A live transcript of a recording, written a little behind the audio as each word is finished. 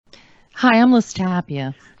Hi, I'm Liz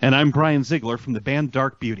Tapia. And I'm Brian Ziegler from the band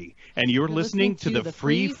Dark Beauty. And you're listening to the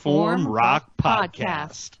Freeform Rock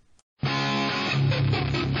Podcast.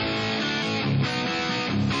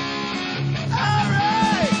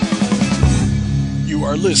 You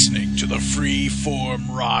are listening to the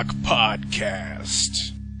Freeform Rock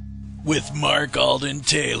Podcast with Mark Alden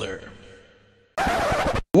Taylor.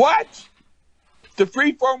 What? The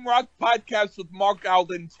Freeform Rock Podcast with Mark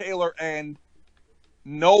Alden Taylor and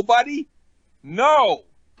nobody? No.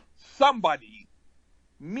 Somebody.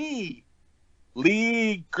 Me.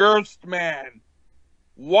 Lee Gerstmann.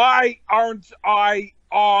 Why aren't I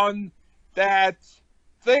on that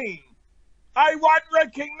thing? I want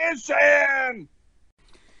recognition!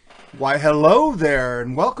 Why, hello there,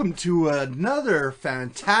 and welcome to another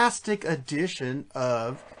fantastic edition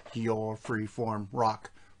of your Freeform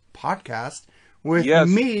Rock Podcast with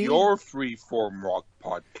me. Your Freeform Rock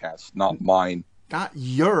Podcast, not mine. Not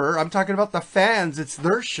your. I'm talking about the fans. It's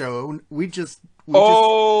their show. I'm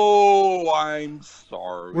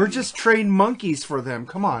sorry. We're just trained monkeys for them.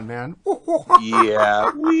 Come on, man.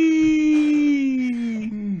 Yeah,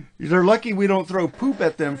 They're lucky we don't throw poop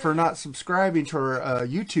at them for not subscribing to our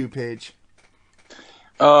YouTube page.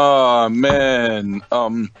 Oh, man.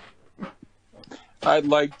 I'd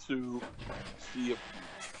like to see if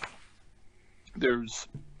there's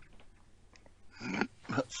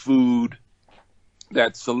food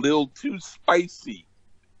that's a little too spicy.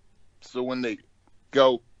 So when they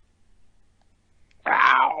go,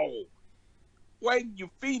 ow, why didn't you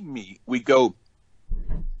feed me? We go,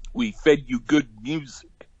 we fed you good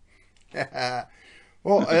music.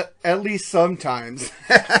 Well, at least sometimes.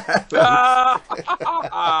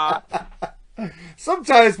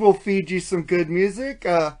 Sometimes we'll feed you some good music.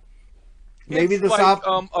 Maybe it's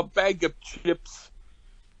a bag of chips.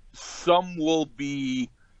 Some will be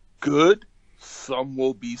good, some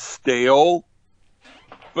will be stale,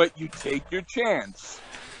 but you take your chance.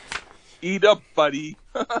 Eat up, buddy.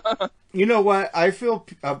 You know what? I feel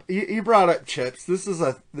you brought up chips. This is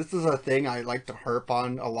a thing I like to harp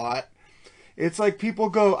on a lot. It's like people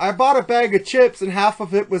go, I bought a bag of chips and half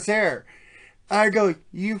of it was air. I go,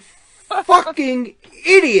 you fucking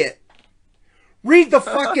idiot. Read the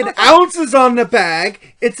fucking ounces on the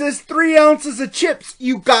bag. It says 3 ounces of chips.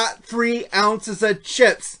 You got 3 ounces of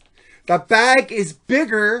chips. The bag is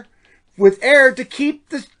bigger with air to keep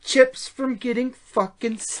the chips from getting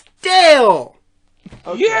fucking stale.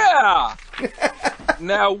 Okay. Yeah.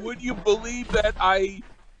 Now, would you believe that I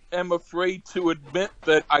am afraid to admit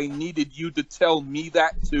that I needed you to tell me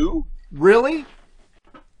that too? Really?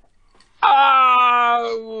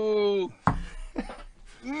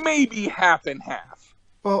 Maybe half and half.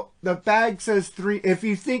 Well, the bag says 3. If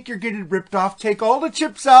you think you're getting ripped off, take all the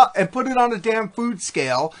chips out and put it on a damn food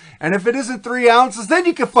scale. And if it isn't 3 ounces, then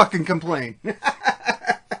you can fucking complain.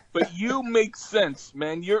 But you make sense,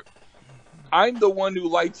 man. I'm the one who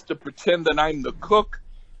likes to pretend that I'm the cook,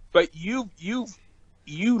 but you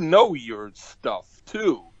know your stuff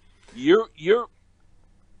too. You're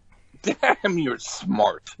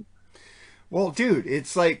smart. Well, dude,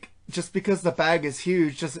 it's like, just because the bag is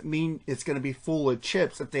huge doesn't mean it's going to be full of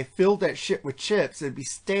chips. If they filled that shit with chips, it'd be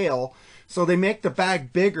stale. So they make the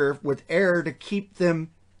bag bigger with air to keep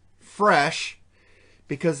them fresh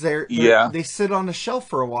because they sit on the shelf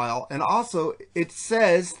for a while. And also, it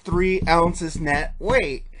says 3 ounces net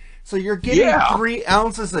weight. So you're getting 3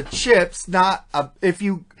 ounces of chips, not if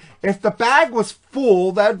the bag was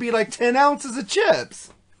full, that'd be like 10 ounces of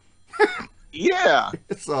chips. Yeah.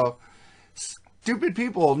 So stupid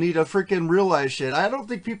people need to freaking realize shit. I don't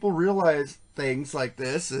think people realize things like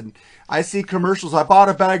this. And I see commercials. I bought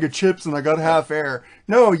a bag of chips and I got half air.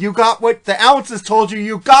 No, you got what the ounces told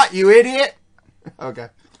you got, you idiot. Okay.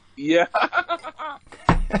 Yeah.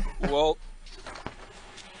 Well,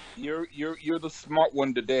 you're the smart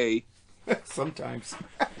one today. Sometimes.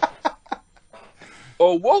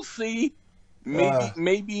 Oh, we'll see.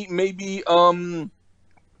 Maybe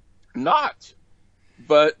not.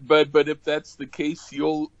 But if that's the case,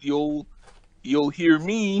 you'll hear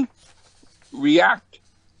me react.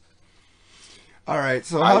 All right.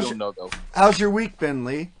 So I don't know though. How's your week been,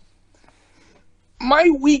 Lee? My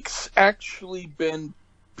week's actually been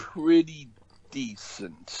pretty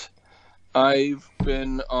decent. I've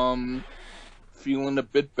been feeling a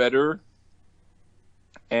bit better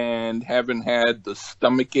and haven't had the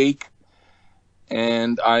stomach ache,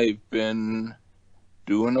 and I've been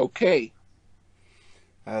doing okay.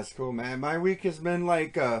 That's cool, man. My week has been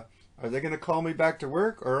like, are they going to call me back to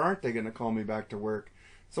work or aren't they going to call me back to work?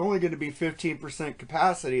 It's only going to be 15%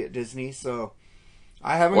 capacity at Disney, so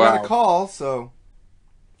I haven't got a call, so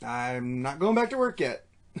I'm not going back to work yet.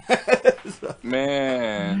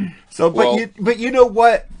 Man. So, but you know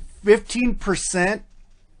what? 15%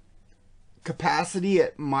 capacity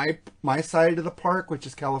at my side of the park, which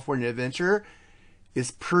is California Adventure,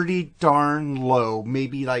 is pretty darn low.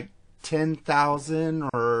 Maybe like 10,000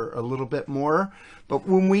 or a little bit more. But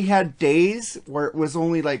when we had days where it was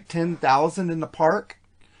only like 10,000 in the park,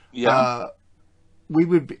 we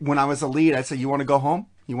would, when I was a lead, I'd say, you want to go home?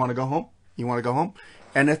 You want to go home? You want to go home?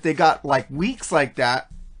 And if they got like weeks like that,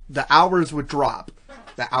 the hours would drop.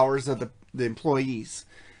 The hours of the employees.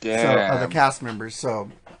 Damn. So, of the cast members. So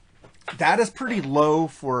that is pretty low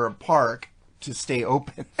for a park to stay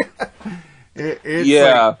open. It's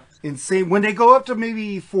like insane. When they go up to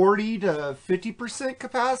maybe 40 to 50%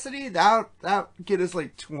 capacity, that get us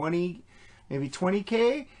like 20, maybe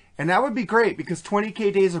 20K. And that would be great because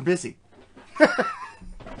 20K days are busy.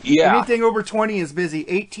 Yeah. Anything over 20 is busy.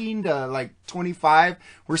 18 to like 25,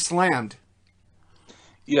 we're slammed.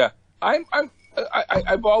 Yeah.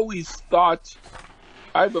 I've always thought,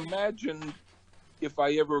 I've imagined if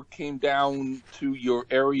I ever came down to your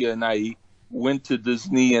area and I went to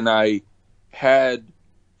Disney and I had,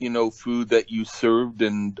 food that you served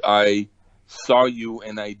and I saw you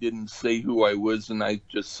and I didn't say who I was and I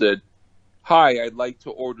just said, hi, I'd like to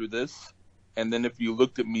order this. And then if you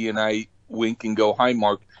looked at me and I wink and go, hi,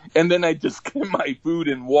 Mark. And then I just get my food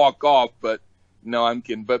and walk off. But no, I'm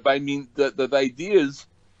kidding. But I mean, the idea is,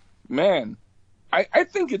 man, I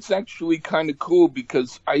think it's actually kind of cool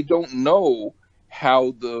because I don't know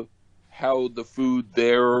how the food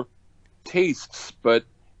there tastes, but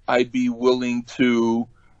I'd be willing to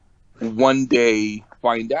one day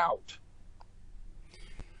find out.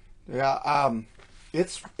 Yeah,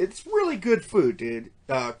 it's really good food, dude.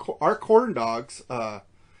 Our corn dogs,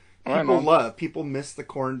 people miss the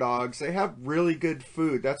corn dogs. They have really good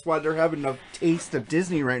food. That's why they're having a taste of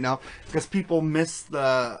Disney right now, because people miss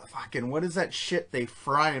the fucking, what is that shit they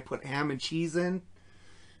fry and put ham and cheese in?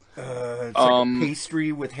 It's like a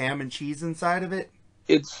pastry with ham and cheese inside of it.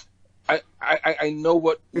 It's I know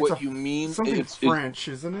what you mean. Something French,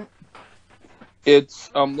 isn't it? It's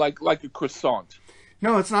like a croissant.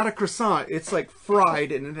 No, it's not a croissant. It's like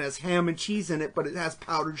fried and it has ham and cheese in it, but it has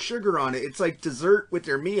powdered sugar on it. It's like dessert with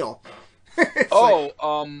your meal. I've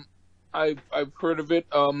heard of it.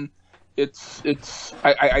 I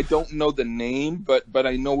don't know the name, but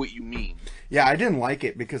I know what you mean. Yeah, I didn't like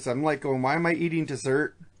it because I'm like, oh, why am I eating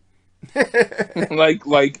dessert? why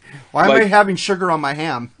am I having sugar on my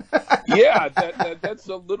ham? Yeah, that's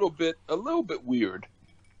a little bit weird.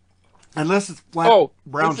 Unless it's brown.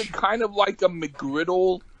 Is it kind of like a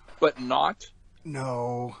McGriddle, but not?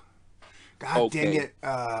 No. God dang it.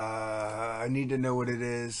 I need to know what it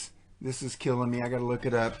is. This is killing me. I gotta look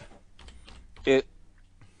it up. It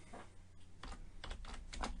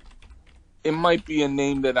might be a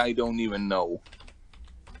name that I don't even know.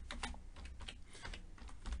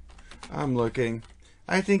 I'm looking.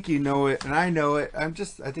 I think you know it, and I know it. I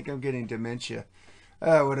think I'm getting dementia.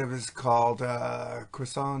 Whatever it's called,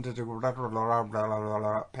 croissant,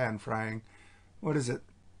 pan frying. What is it?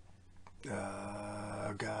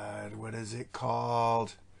 God, what is it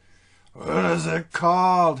called?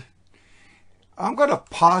 I'm gonna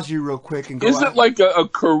pause you real quick and go. Is it like a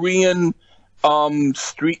Korean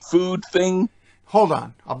street food thing? Hold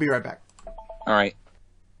on, I'll be right back. All right.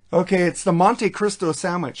 Okay, it's the Monte Cristo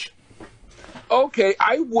sandwich. Okay,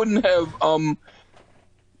 I wouldn't have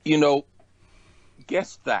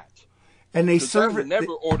guessed that. And they serve it.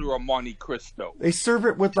 Never order a Monte Cristo. They serve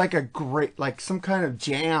it with like some kind of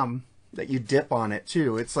jam that you dip on it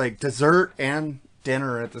too. It's like dessert and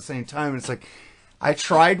dinner at the same time. It's like, I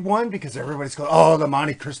tried one because everybody's going, oh, the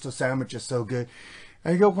Monte Cristo sandwich is so good.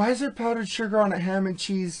 And I go, why is there powdered sugar on a ham and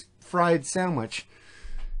cheese fried sandwich?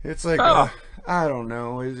 It's like, I don't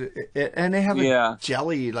know. And they have a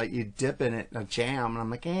jelly like you dip in it, a jam, and I'm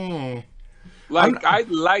like, eh. I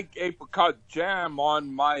like apricot jam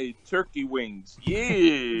on my turkey wings.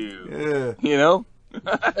 Yeah.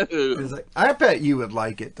 It's like, I bet you would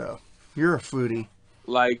like it though. You're a foodie.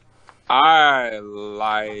 Like, I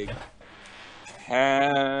like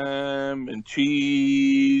ham and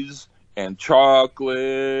cheese and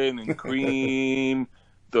chocolate and cream.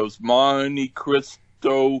 Those Monte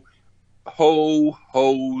Cristo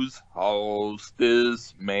hostess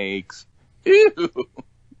makes. Ew.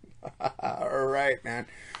 All right, man.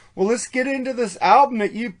 Well, let's get into this album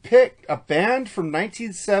that you picked, a band from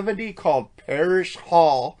 1970 called Parish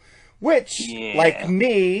Hall, which, like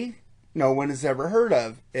me, no one has ever heard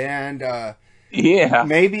of. And Yeah.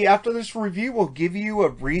 Maybe after this review, we'll give you a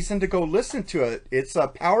reason to go listen to it. It's a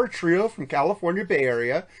power trio from California Bay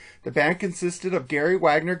Area. The band consisted of Gary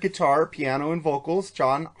Wagner guitar, piano, and vocals,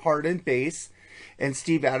 John Hardin bass, and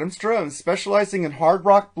Steve Adams drums, specializing in hard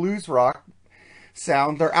rock, blues rock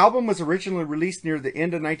sound. Their album was originally released near the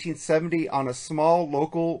end of 1970 on a small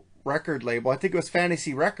local record label. I think it was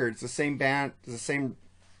Fantasy Records, the same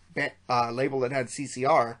label that had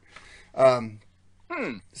CCR. And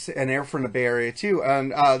they're from the Bay Area too.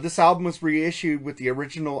 And this album was reissued with the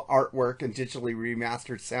original artwork and digitally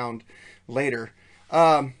remastered sound later.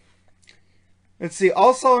 Let's see.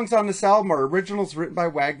 All songs on this album are originals written by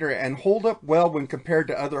Wagner and hold up well when compared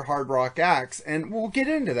to other hard rock acts. And we'll get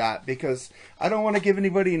into that because I don't want to give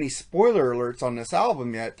anybody any spoiler alerts on this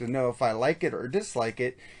album yet to know if I like it or dislike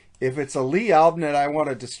it. If it's a Lee album that I want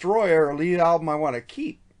to destroy or a Lee album I want to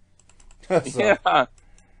keep. So, yeah.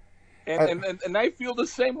 And I feel the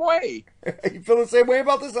same way. You feel the same way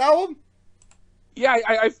about this album? Yeah,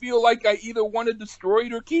 I feel like I either want to destroy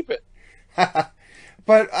it or keep it.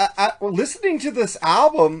 But listening to this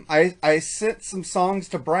album, I sent some songs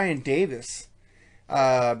to Brian Davis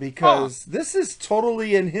because this is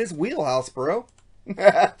totally in his wheelhouse, bro.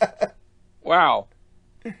 Wow.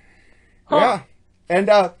 Yeah. And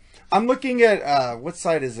I'm looking at, what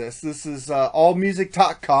site is this? This is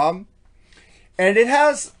allmusic.com. And it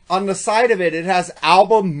has, on the side of it, it has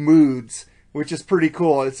album moods, which is pretty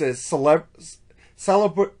cool. It says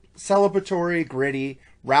celebratory, gritty,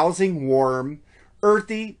 rousing, warm,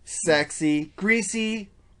 earthy, sexy, greasy,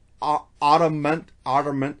 autumn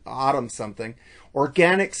something,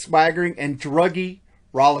 organic, swaggering, and druggy,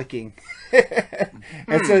 rollicking.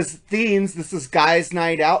 It says themes. This is Guys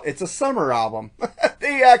Night Out. It's a summer album.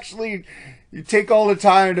 They actually, you take all the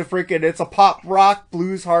time to freaking, it's a pop rock,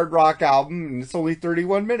 blues, hard rock album, and it's only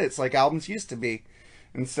 31 minutes like albums used to be.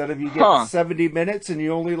 Instead of you get 70 minutes and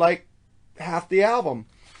you only like half the album.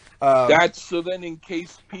 That's so then in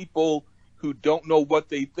case people who don't know what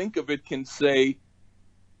they think of it can say,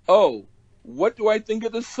 oh, what do I think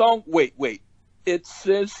of this song? Wait. It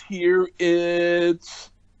says here it's,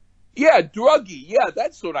 druggy. Yeah,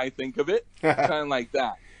 that's what I think of it. Kind of like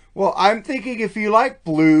that. Well, I'm thinking if you like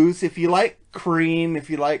blues, if you like Cream, if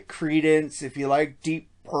you like Creedence, if you like Deep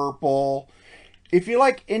Purple, if you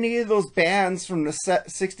like any of those bands from the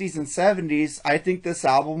 60s and 70s, I think this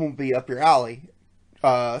album will be up your alley.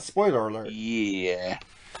 Spoiler alert. Yeah.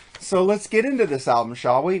 So let's get into this album,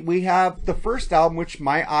 shall we? We have the first album, which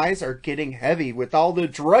my eyes are getting heavy with all the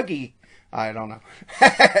druggy. I don't know.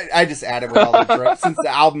 I just added with all the druggy since the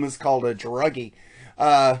album is called a druggy.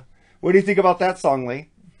 What do you think about that song, Lee?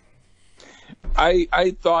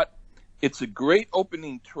 I thought it's a great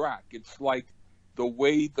opening track. It's like the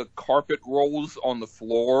way the carpet rolls on the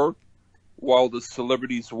floor while the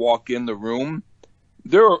celebrities walk in the room.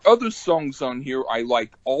 There are other songs on here I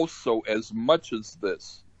like also as much as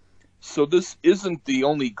this. So this isn't the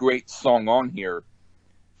only great song on here.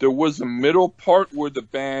 There was a middle part where the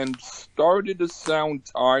band started to sound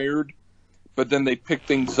tired, but then they picked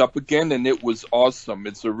things up again, and it was awesome.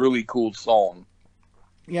 It's a really cool song.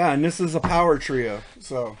 Yeah, and this is a power trio,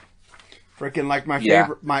 so freaking like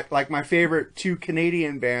my favorite two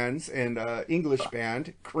Canadian bands and English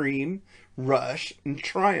band, Cream, Rush, and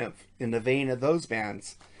Triumph, in the vein of those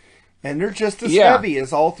bands. And they're just as heavy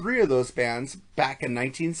as all three of those bands back in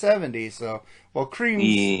 1970. So, well, Cream,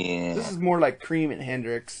 this is more like Cream and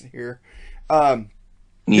Hendrix here.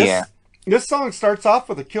 This song starts off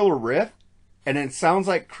with a killer riff, and it sounds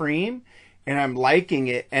like Cream, and I'm liking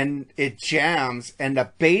it, and it jams, and the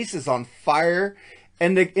bass is on fire,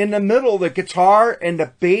 and in the middle, the guitar and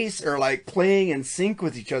the bass are like playing in sync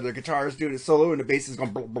with each other. The guitar is doing a solo, and the bass is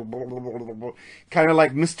going kind of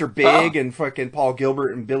like Mr. Big and fucking Paul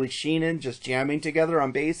Gilbert and Billy Sheehan just jamming together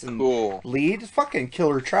on bass and lead. Fucking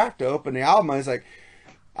killer track to open the album. I was like,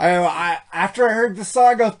 after I heard the song,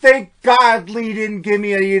 I go, thank God Lee didn't give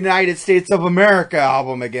me a United States of America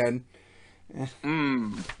album again. They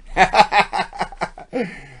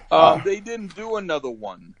didn't do another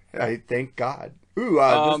one. I thank God. Ooh,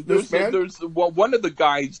 this band? One of the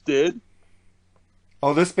guys did.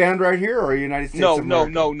 Oh, this band right here, or United States of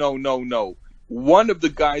America? No. One of the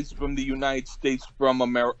guys from the United States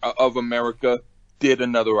of America did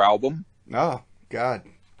another album. Oh God.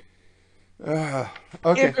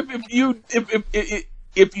 Okay.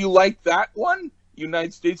 If you like that one,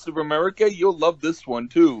 United States of America, you'll love this one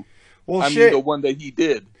too. Well, I mean the one that he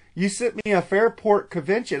did. You sent me a Fairport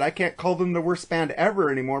Convention. I can't call them the worst band ever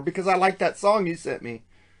anymore because I like that song you sent me.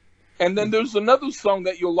 And then there's another song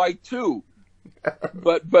that you'll like too.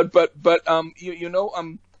 But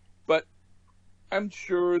I'm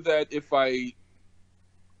sure that if I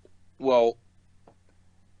Well,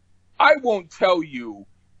 I won't tell you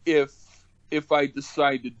if I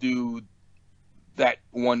decide to do that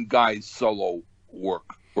one guy's solo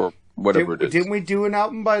work or whatever it is. Didn't we do an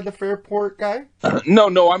album by the Fairport guy?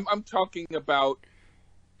 No, I'm talking about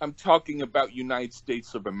United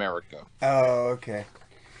States of America. Oh, okay.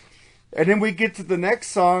 And then we get to the next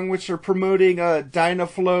song, which are promoting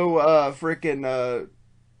Dynaflow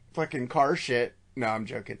fucking car shit. No, I'm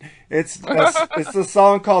joking. It's a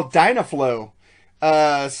song called Dynaflow.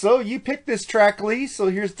 So you picked this track, Lee. So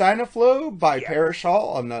here's Dynaflow by Parrish Hall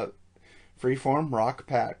on the Freeform Rock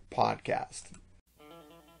Podcast.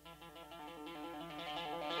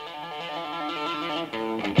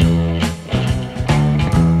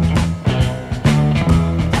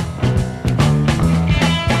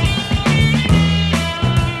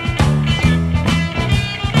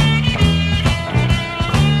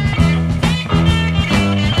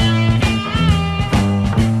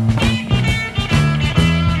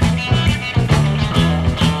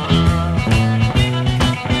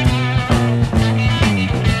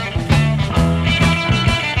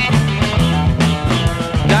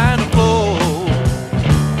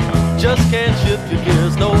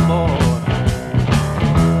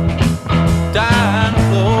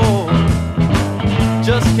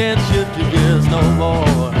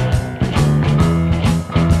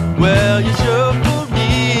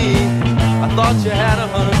 You had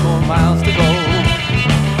 100 more miles to go.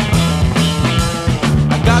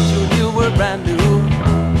 I got you and you were brand new.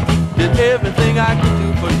 Did everything I could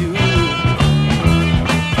do for you.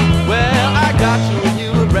 Well, I got you and you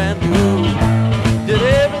were brand new. Did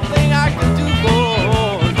everything I could do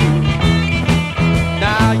for you.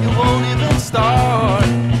 Now you won't even start.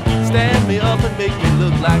 Stand me up and make me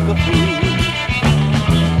look like a fool.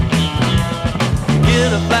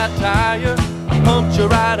 Get a flat tire, I pumped you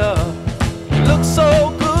right up. Look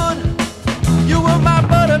so good, you were my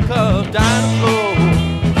buttercup, Dynaflow.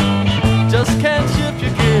 Just can't shift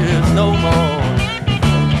your gears no more.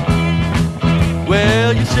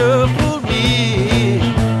 Well, you sure fooled me.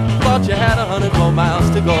 Thought you had 100 more miles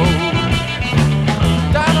to go.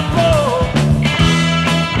 Dynaflow.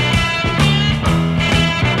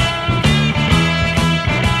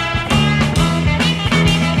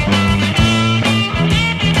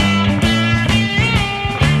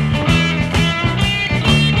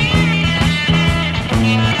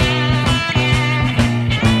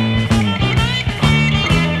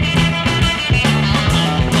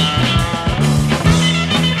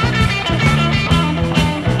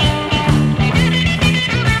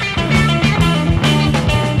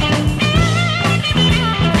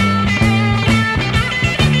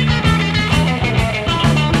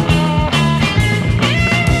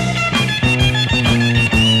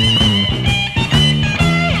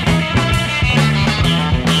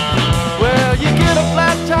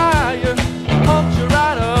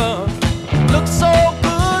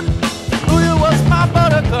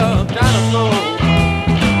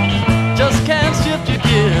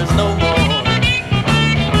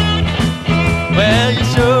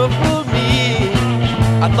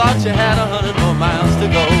 You had 100 more miles to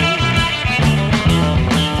go.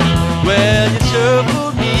 Well, you sure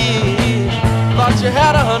fooled me. Thought you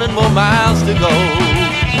had 100 more miles to go.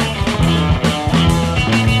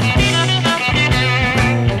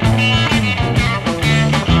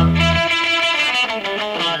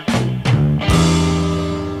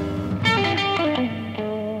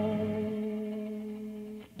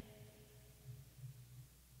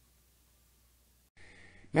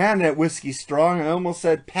 Man, that whiskey's strong. I almost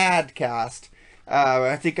said podcast.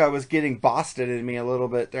 I think I was getting Boston in me a little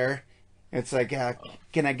bit there. It's like,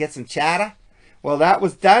 can I get some chatter? Well, that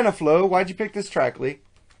was Dynaflow. Why'd you pick this track, Lee?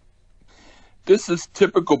 This is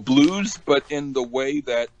typical blues, but in the way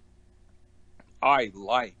that I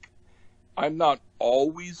like. I'm not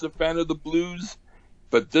always a fan of the blues,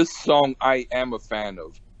 but this song I am a fan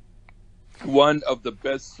of. One of the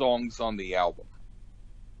best songs on the album.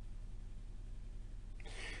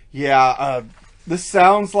 Yeah, this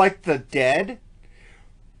sounds like The Dead,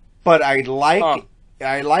 but I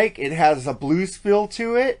like it has a blues feel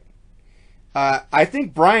to it. I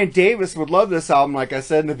think Brian Davis would love this album, like I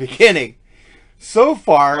said in the beginning. So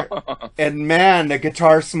far, and man, the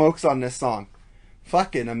guitar smokes on this song.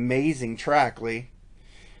 Fucking amazing track, Lee.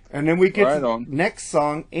 And then we get to the next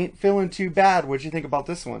song, Ain't Feeling Too Bad. What'd you think about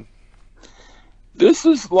this one? This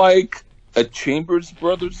is like a Chambers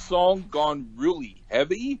Brothers song gone really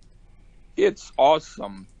heavy. It's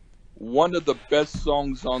awesome. One of the best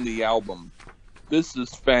songs on the album. This is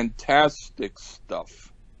fantastic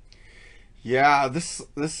stuff. Yeah, this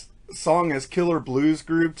song has killer blues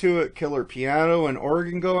groove to it, killer piano and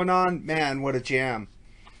organ going on. Man, what a jam.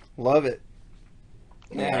 Love it.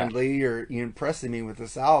 Man, Lee, you're impressing me with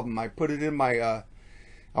this album. I put it in my, I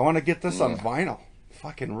want to get this on vinyl.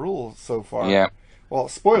 Fucking rules so far. Yeah. Well,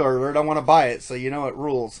 spoiler alert, I want to buy it, so you know it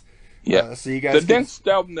rules. Yeah. So you guys the next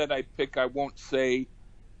album that I pick, I won't say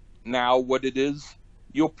now what it is.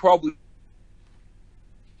 You'll probably...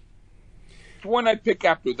 The one I pick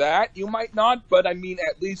after that, you might not, but I mean,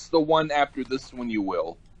 at least the one after this one you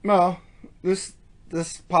will. Well, this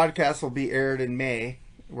podcast will be aired in May.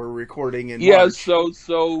 We're recording in March.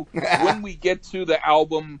 So when we get to the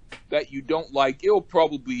album that you don't like, it'll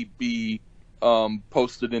probably be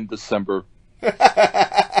posted in December.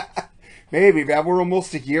 Maybe, man. We're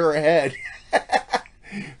almost a year ahead.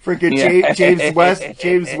 Freaking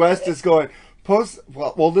James West is going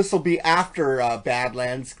well, this will be after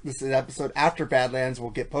Badlands. This is an episode after Badlands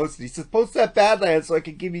will get posted. He says, post that Badlands so I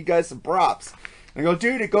can give you guys some props. I go,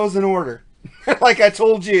 dude, it goes in order. Like I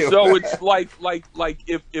told you. So it's like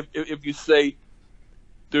if you say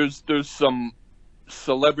there's some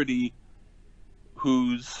celebrity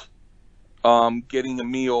who's getting a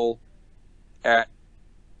meal at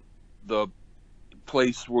the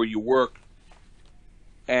place where you work,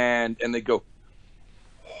 and they go,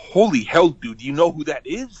 holy hell, dude, you know who that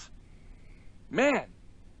is? Man,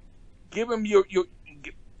 give him your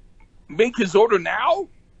make his order now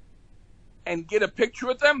and get a picture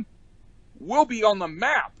of them. We'll be on the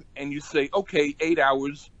map. And you say, okay, 8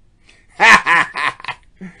 hours.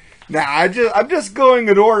 Nah, I'm just going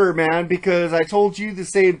in order, man, because I told you the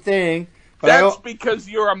same thing. But that's because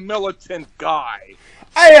you're a militant guy.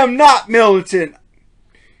 I am not militant.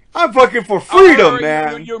 I'm fucking for freedom,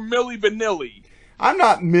 man. You're Milli Vanilli. I'm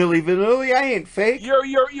not Milli Vanilli. I ain't fake.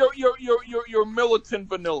 You're militant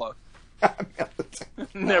vanilla.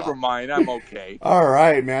 Never mind. I'm okay. All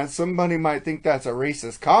right, man. Somebody might think that's a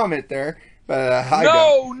racist comment there, but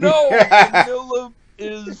no. Vanilla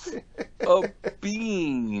is a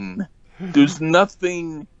bean. There's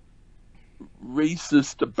nothing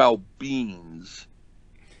racist about beans.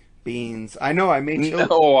 Beans. I know. I made chili.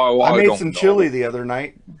 No, I made some chili the other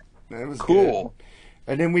night. That was cool. Good.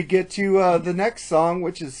 And then we get to the next song,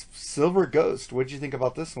 which is Silver Ghost. What did you think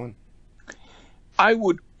about this one? I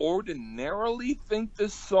would ordinarily think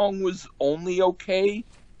this song was only okay,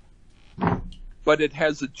 but it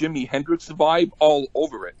has a Jimi Hendrix vibe all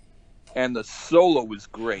over it, and the solo is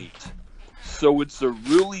great. So it's a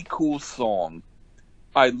really cool song.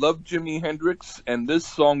 I love Jimi Hendrix, and this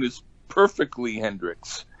song is perfectly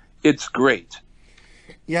Hendrix. It's great.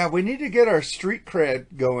 Yeah, we need to get our street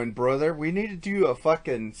cred going, brother. We need to do a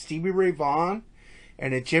fucking Stevie Ray Vaughan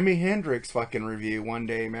and a Jimi Hendrix fucking review one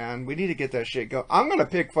day, man. We need to get that shit going. I'm gonna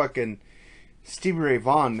pick fucking Stevie Ray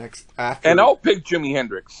Vaughan next after. And I'll pick Jimi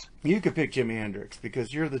Hendrix. You could pick Jimi Hendrix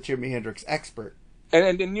because you're the Jimi Hendrix expert.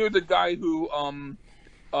 And you're the guy who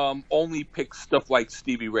only picks stuff like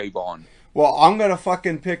Stevie Ray Vaughan. Well, I'm gonna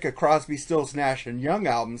fucking pick a Crosby, Stills, Nash and Young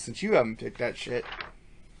album since you haven't picked that shit.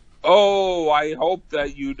 Oh, I hope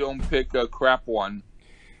that you don't pick a crap one.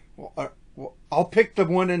 Well, I'll pick the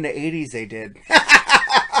one in the 80s they did.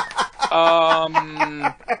 I'll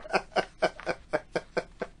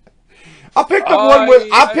pick the one with.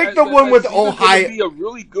 I'll pick the one with Ohio. Be a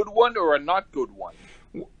really good one or a not good one.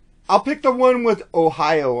 I'll pick the one with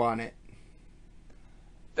Ohio on it.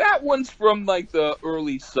 That one's from like the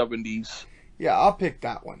early 70s. Yeah, I'll pick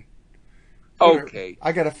that one. Okay.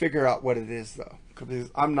 I gotta figure out what it is though,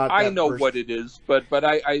 because I'm not. I know what it is, but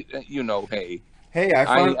I you know, hey. Hey,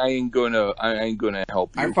 I ain't gonna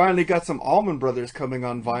help you. I finally got some Allman Brothers coming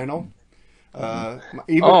on vinyl. I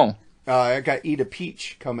got Eat a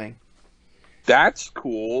Peach coming. That's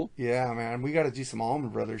cool. Yeah, man, we got to do some Allman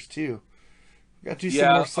Brothers too. We got to do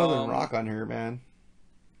some more Southern rock on here, man.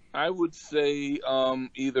 I would say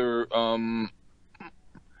either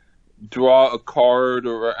draw a card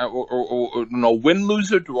or no, win,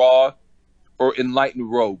 lose, or draw, or Enlighten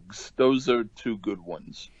Rogues. Those are two good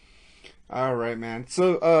ones. All right, man.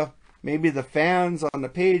 So maybe the fans on the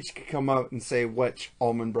page could come out and say which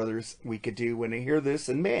Allman Brothers we could do when they hear this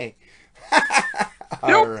in May.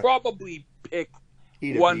 They'll probably pick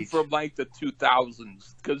one from like the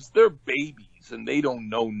 2000s because they're babies and they don't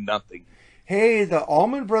know nothing. Hey, the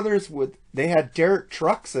Allman Brothers, they had Derek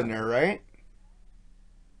Trucks in there, right?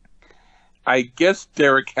 I guess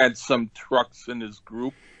Derek had some trucks in his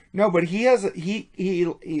group. No, but he has he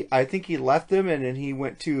I think he left them and then he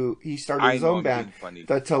started his own band,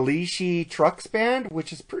 the Talishi Trucks Band,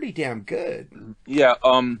 which is pretty damn good. Yeah,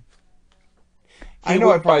 I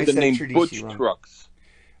know I probably the said name Tradishi Butch wrong. Trucks.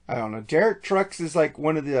 I don't know. Derek Trucks is like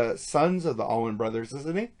one of the sons of the Allman Brothers,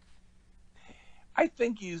 isn't he? I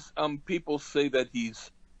think he's. People say that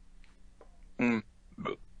he's.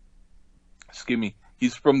 Excuse me.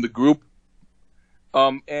 He's from the group.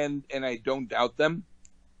 And I don't doubt them.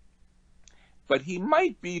 But he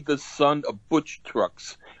might be the son of Butch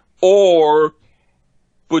Trucks, or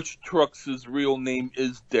Butch Trucks' real name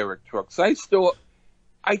is Derek Trucks.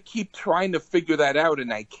 I keep trying to figure that out,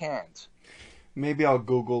 and I can't. Maybe I'll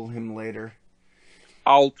Google him later.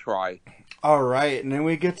 I'll try. All right, and then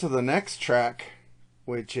we get to the next track,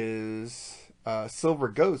 which is Silver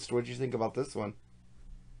Ghost. What did you think about this one?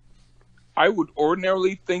 I would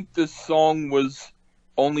ordinarily think this song was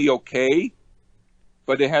only okay,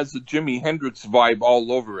 but it has the Jimi Hendrix vibe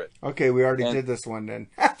all over it. Okay, we already did this one then.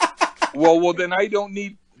 well, then I don't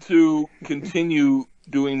need to continue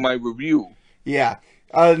doing my review. Yeah.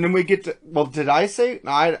 And then we get to... Well, did I say...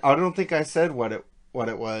 No, I don't think I said what it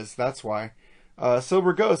was. That's why.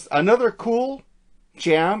 Silver Ghost. Another cool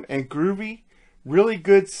jam and groovy. Really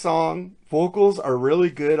good song. Vocals are really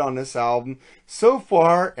good on this album so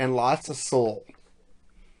far, and lots of soul.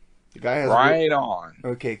 The guy has on.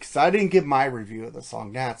 Okay, because I didn't give my review of the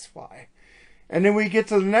song. That's why. And then we get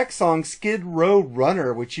to the next song, Skid Row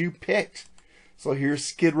Runner, which you picked. So here's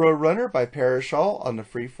Skid Row Runner by Parrish Hall on the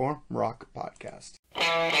Freeform Rock Podcast.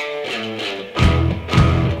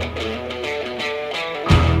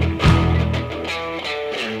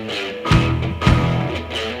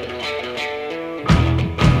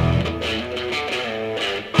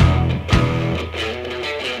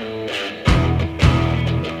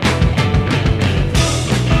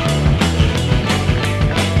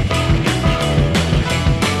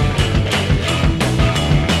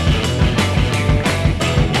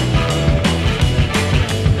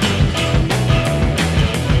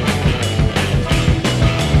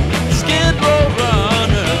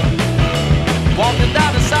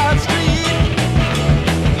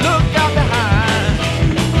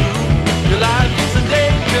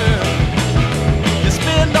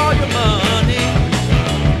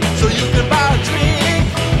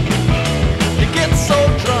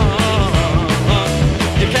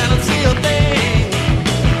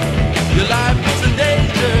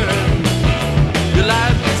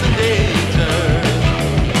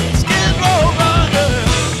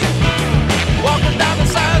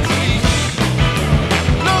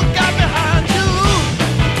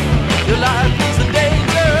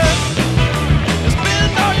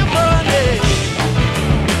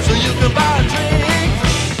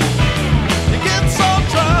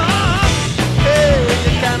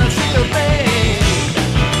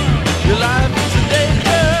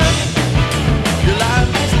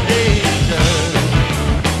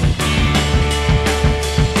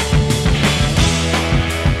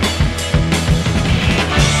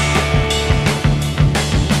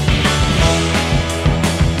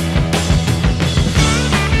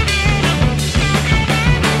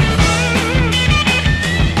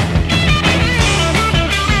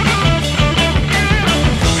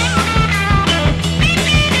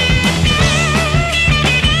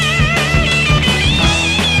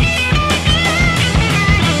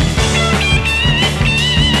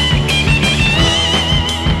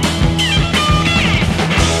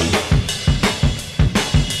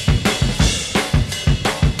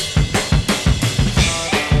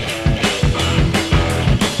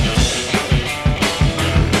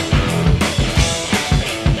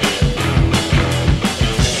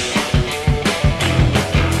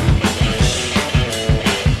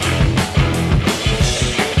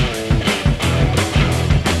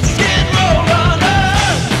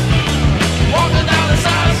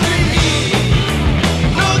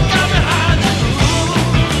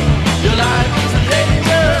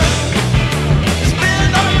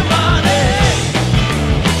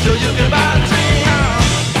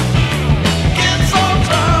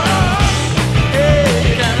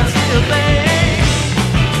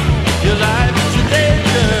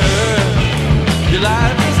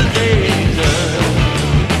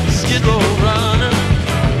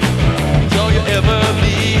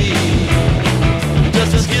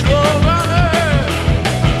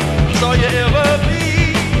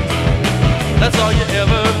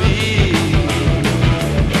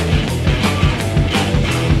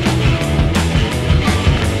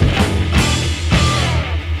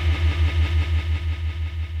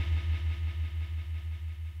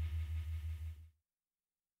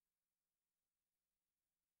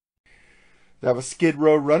 That was Skid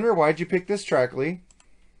Row Runner. Why'd you pick this track, Lee?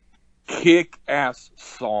 Kick-ass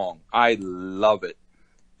song. I love it.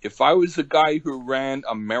 If I was a guy who ran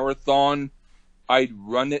a marathon, I'd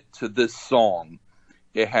run it to this song.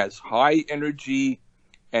 It has high energy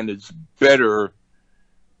and it's better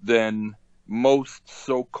than most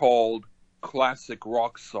so-called classic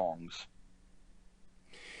rock songs.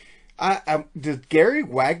 Did Gary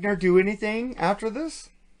Wagner do anything after this?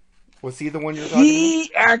 Was he the one you're talking about?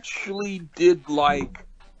 He actually did like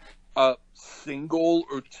a single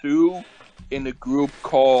or two in a group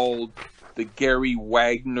called the Gary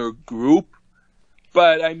Wagner Group.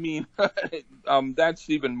 But, I mean, that's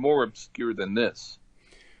even more obscure than this.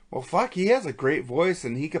 Well, fuck, he has a great voice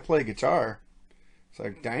and he could play guitar. It's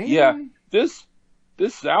like, dang. Yeah, this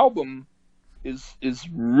album is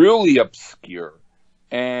really obscure.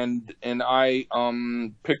 And I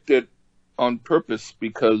picked it on purpose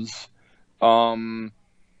because, you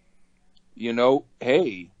know,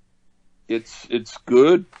 hey, it's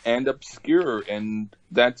good and obscure, and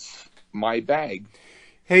that's my bag.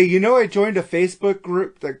 Hey, you know, I joined a Facebook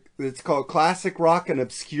group that's called Classic Rock and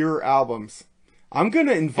Obscure Albums. I'm going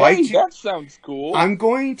to invite you. That sounds cool. I'm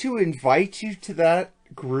going to invite you to that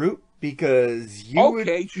group because you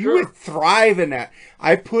would thrive in that.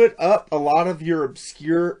 I put up a lot of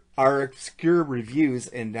our obscure reviews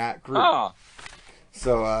in that group. Ah.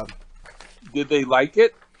 So, did they like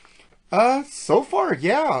it? So far,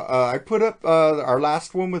 yeah. I put up our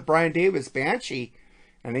last one with Brian Davis, Banshee,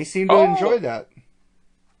 and they seem to enjoy that.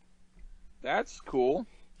 That's cool.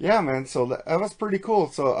 Yeah, man. So that was pretty cool.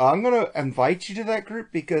 So I'm going to invite you to that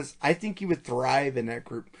group because I think you would thrive in that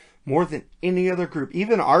group more than any other group.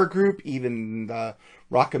 Even our group, even the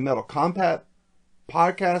Rock and Metal Combat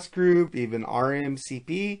podcast group, even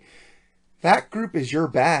RMCP. That group is your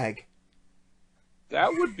bag.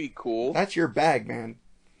 That would be cool. That's your bag, man.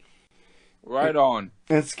 Right on.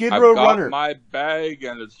 And Skid Row Runner. I've got my bag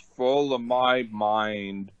and it's full of my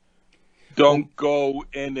mind. Don't go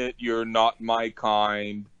in it. You're not my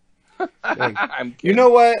kind. I'm kidding. You know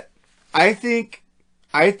what? I think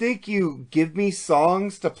you give me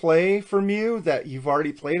songs to play from you that you've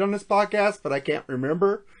already played on this podcast, but I can't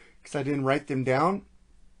remember because I didn't write them down.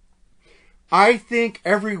 I think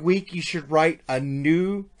every week you should write a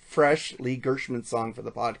new, fresh Lee Gershman song for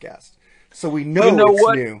the podcast, so we know, it's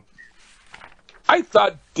what? New. I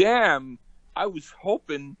thought, damn, I was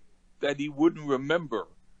hoping that he wouldn't remember.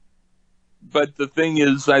 But the thing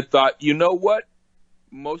is, I thought, you know what?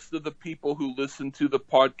 Most of the people who listen to the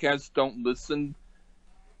podcast don't listen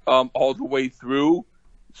all the way through.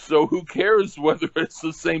 So who cares whether it's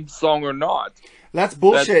the same song or not? That's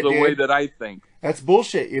bullshit, That's the dude. way that I think. That's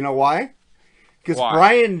bullshit. You know why? Because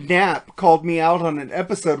Brian Knapp called me out on an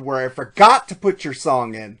episode where I forgot to put your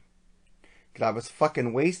song in. Because I was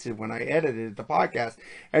fucking wasted when I edited the podcast.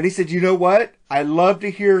 And he said, you know what? I love to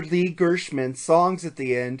hear Lee Gershman songs at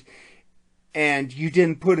the end. And you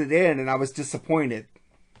didn't put it in, and I was disappointed.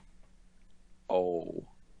 Oh.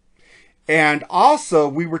 And also,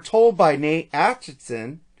 we were told by Nate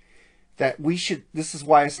Atchison that we should, this is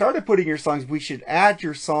why I started putting your songs, we should add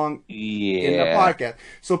your song in the podcast.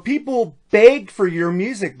 So people begged for your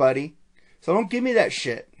music, buddy. So don't give me that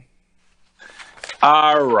shit.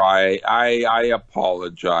 All right. I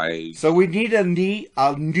apologize. So we need a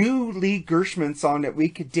new Lee Gershman song that we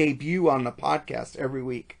could debut on the podcast every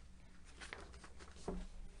week.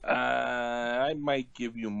 I might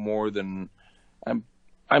give you more than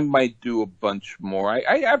I might do a bunch more.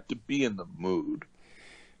 I have to be in the mood.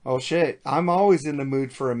 Oh shit! I'm always in the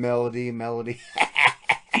mood for a melody.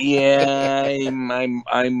 Yeah,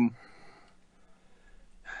 I'm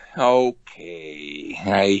okay.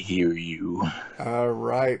 I hear you. All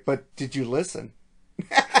right, but did you listen?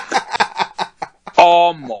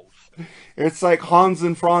 Almost. It's like Hans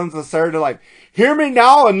and Franz on Saturday Night Live. Hear me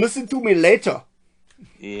now and listen to me later.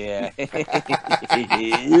 Yeah.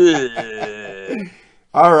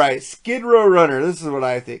 All right, Skid Row Runner. This is what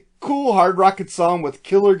I think. Cool hard rockin' song with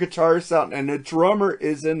killer guitar sound, and the drummer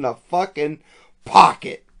is in the fucking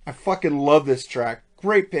pocket. I fucking love this track.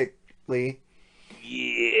 Great pick, Lee.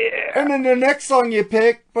 Yeah. And then the next song you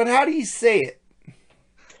pick, but how do you say it?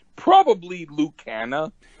 Probably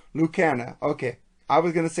Lucana. Lucana. Okay. I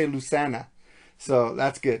was going to say Lucana. So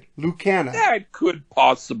that's good. Lucana. That could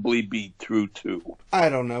possibly be true too. I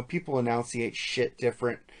don't know. People enunciate shit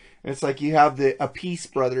different. It's like you have the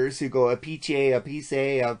Appice brothers who go Appice,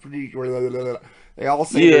 they all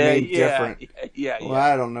say their name different. Yeah. Well,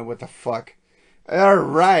 I don't know what the fuck. All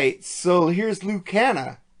right. So here's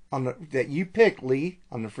Lucana that you picked, Lee,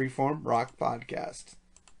 on the Freeform Rock Podcast.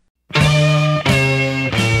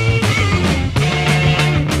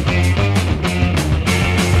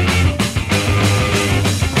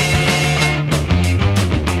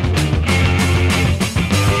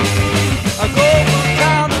 I go from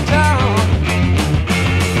town to town.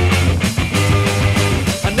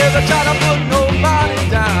 I never try to put nobody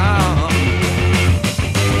down.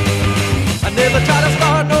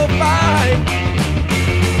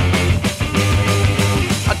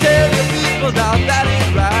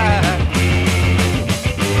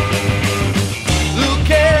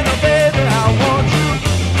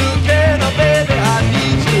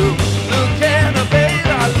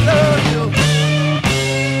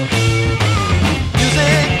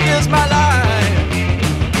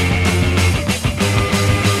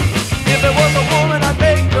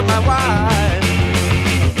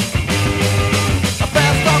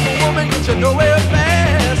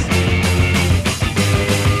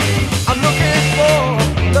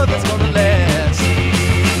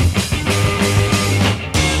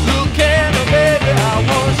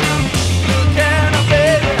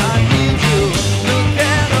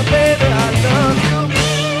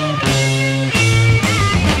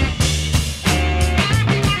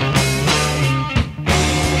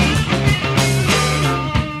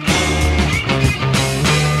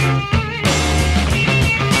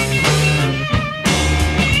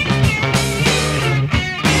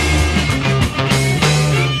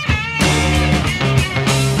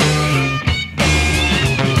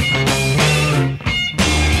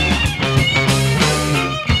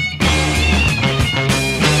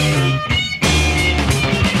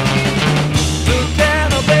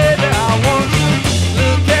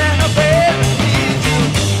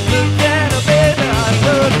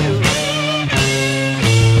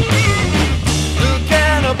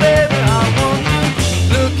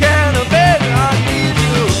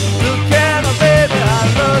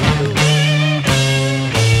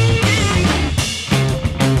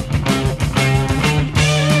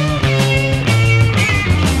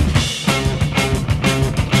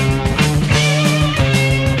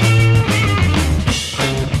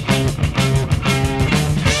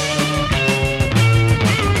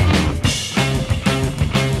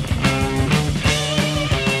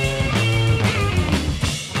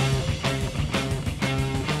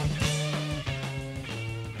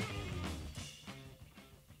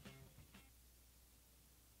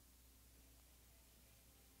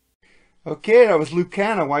 Okay, that was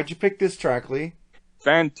Lucana. Why'd you pick this track, Lee?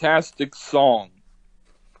 Fantastic song.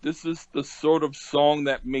 This is the sort of song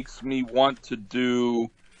that makes me want to do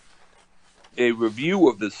a review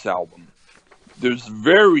of this album. There's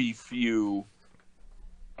very few,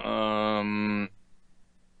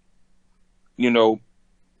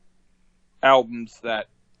 albums that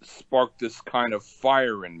spark this kind of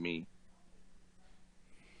fire in me.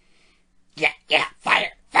 Yeah,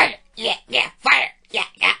 fire, fire, yeah, fire, yeah,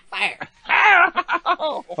 fire.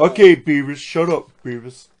 Okay, Beavis, shut up,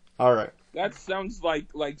 Beavis. All right. That sounds like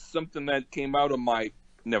something that came out of my...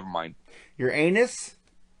 Never mind. Your anus?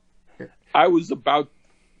 I was about...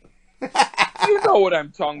 You know what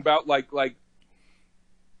I'm talking about. Like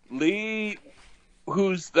Lee,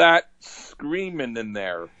 who's that screaming in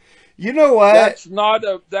there? You know what? That's not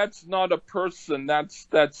a person.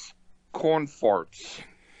 That's corn farts.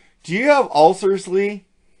 Do you have ulcers, Lee?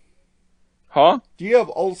 Huh? Do you have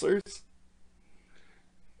ulcers?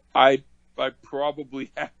 I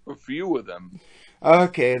probably have a few of them.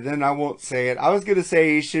 Okay, then I won't say it. I was going to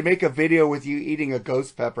say you should make a video with you eating a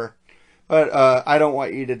ghost pepper, but I don't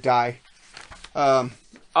want you to die. I've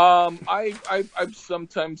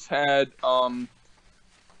sometimes had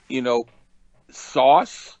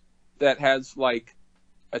sauce that has like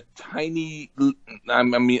a tiny.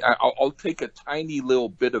 I'll take a tiny little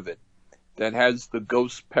bit of it that has the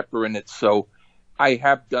ghost pepper in it. So I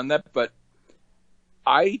have done that, but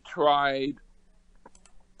I tried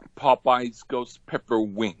Popeye's ghost pepper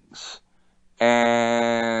wings,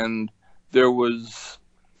 and there was,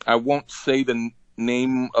 I won't say the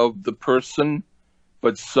name of the person,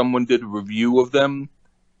 but someone did a review of them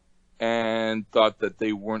and thought that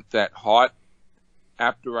they weren't that hot.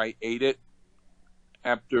 After I ate it,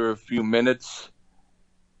 after a few minutes,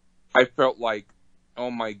 I felt like, oh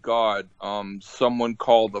my God, someone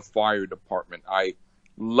called the fire department. I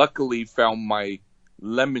luckily found my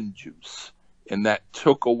lemon juice, and that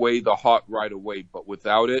took away the hot right away. But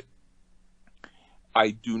without it, I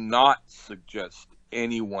do not suggest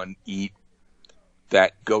anyone eat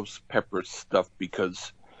that ghost pepper stuff,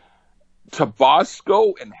 because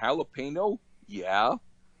Tabasco and jalapeno, yeah,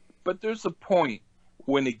 but there's a point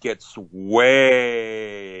when it gets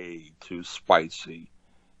way too spicy.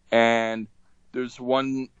 And there's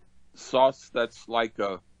one sauce that's like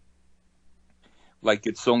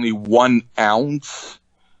it's only 1 ounce,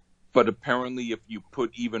 but apparently if you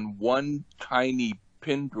put even one tiny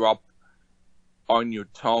pin drop on your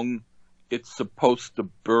tongue, it's supposed to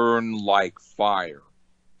burn like fire.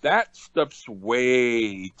 That stuff's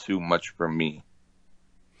way too much for me.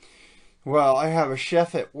 Well, I have a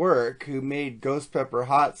chef at work who made ghost pepper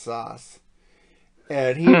hot sauce,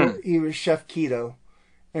 and he was Chef Keto,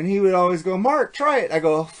 and he would always go, "Mark, try it." I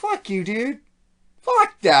go, "Fuck you, dude.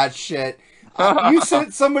 Fuck that shit. You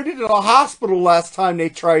sent somebody to the hospital last time they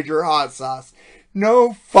tried your hot sauce.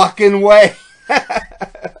 No fucking way."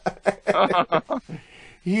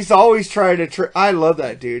 He's always trying to I love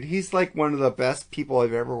that dude. He's like one of the best people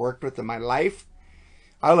I've ever worked with in my life.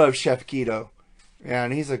 I love Chef Keto.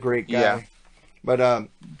 And he's a great guy. Yeah. But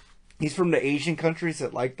he's from the Asian countries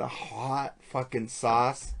that like the hot fucking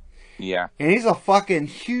sauce. Yeah. And he's a fucking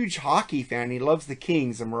huge hockey fan. He loves the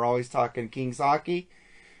Kings, and we're always talking Kings hockey.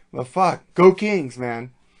 Well, fuck. Go Kings,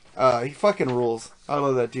 man. He fucking rules. I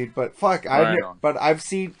love that dude. But fuck, I've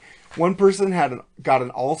seen one person got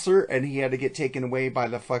an ulcer, and he had to get taken away by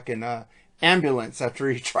the fucking ambulance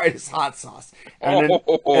after he tried his hot sauce. And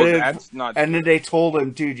that's not. And then they told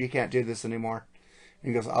him, "Dude, you can't do this anymore."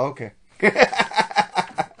 And he goes, "Oh, okay."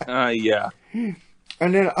 Yeah.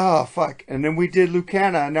 And then, oh fuck, and then we did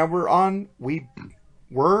Lucana. And now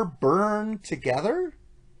we're burned together.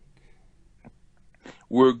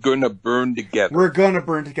 We're gonna burn together. We're gonna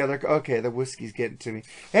burn together. Okay, the whiskey's getting to me.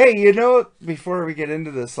 Hey, you know, before we get into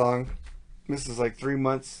this song, this is like 4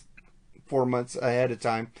 months ahead of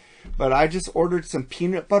time, but I just ordered some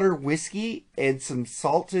peanut butter whiskey and some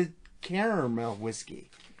salted caramel whiskey.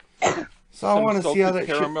 So I want to see how that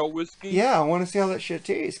caramel whiskey. Yeah, I want to see how that shit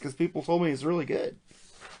tastes, because people told me it's really good.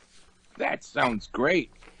 That sounds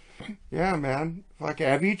great. Yeah, man. Fuck,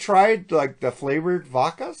 have you tried like the flavored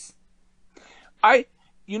vodkas?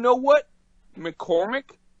 You know what?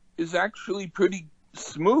 McCormick is actually pretty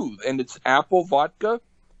smooth, and it's apple vodka,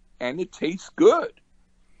 and it tastes good.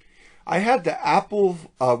 I had the apple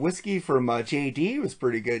whiskey from JD. It was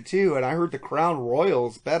pretty good too, and I heard the Crown Royal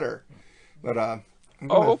is better. But I'm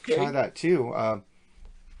gonna try that too.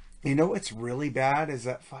 You know what's really bad is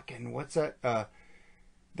that fucking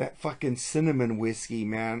that fucking cinnamon whiskey,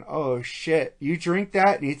 man. Oh shit! You drink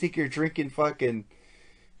that and you think you're drinking fucking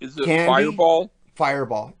is it candy? Fireball?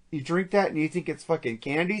 Fireball. You drink that and you think it's fucking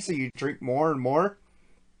candy, so you drink more and more.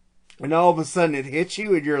 And all of a sudden it hits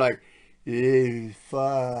you and you're like, ew,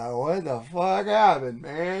 fuck, what the fuck happened,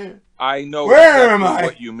 man? I know Where am exactly I?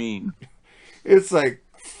 what you mean. It's like,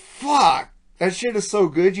 fuck. That shit is so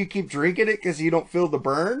good you keep drinking it because you don't feel the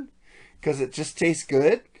burn. Because it just tastes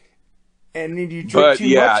good. And then you drink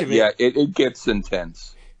too much of it. Yeah, it gets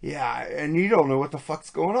intense. Yeah, and you don't know what the fuck's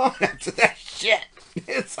going on after that shit.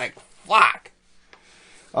 It's like, fuck.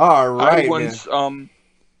 All right, I once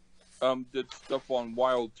did stuff on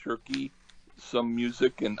Wild Turkey, some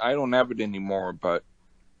music, and I don't have it anymore, but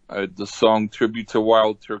the song Tribute to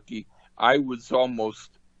Wild Turkey, I was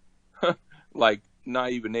almost like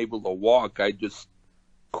not even able to walk. I just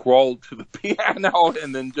crawled to the piano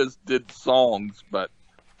and then just did songs, but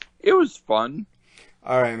it was fun.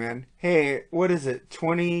 All right, man. Hey, what is it?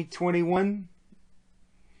 2021?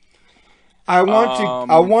 I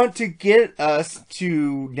want to get us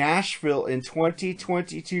to Nashville in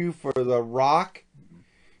 2022 for the Rock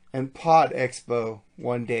and Pod Expo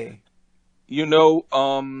one day. You know,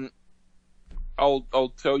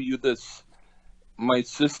 I'll tell you this. My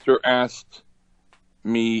sister asked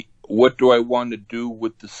me, what do I want to do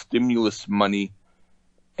with the stimulus money?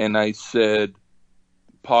 And I said,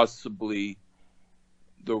 possibly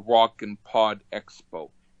the Rock and Pod Expo.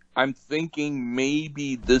 I'm thinking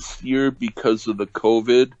maybe this year, because of the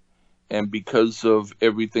COVID and because of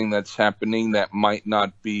everything that's happening, that might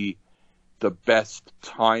not be the best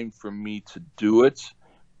time for me to do it,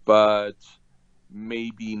 but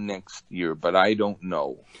maybe next year, but I don't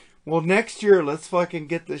know. Well, next year, let's fucking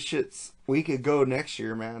get this shit. We could go next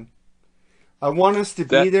year, man. I want us to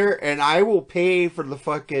be there, and I will pay for the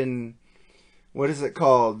fucking, what is it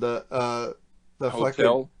called? The hotel?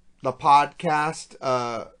 Fucking, the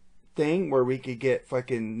podcast, thing where we could get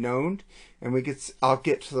fucking known, and I'll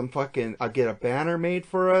get a banner made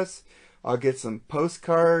for us. I'll get some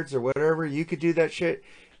postcards or whatever. You could do that shit,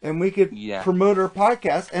 and we could promote our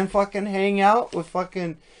podcast and fucking hang out with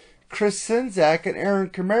fucking Chris Czynszak and Aaron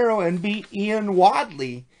Camaro and beat Ian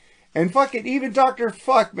Wadley and fucking even Dr.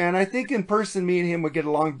 Fuck, man. I think in person, me and him would get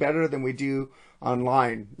along better than we do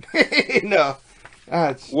online. You know.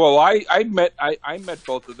 Well, I met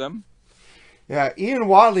both of them. Yeah, Ian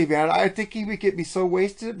Wadley, man, I think he would get me so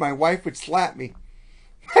wasted, my wife would slap me.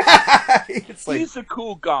 It's like, he's a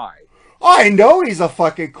cool guy. I know he's a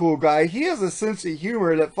fucking cool guy. He has a sense of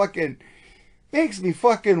humor that fucking makes me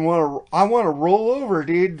fucking I want to roll over,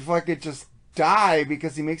 dude. Fucking just die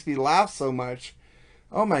because he makes me laugh so much.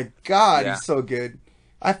 Oh my God, He's so good.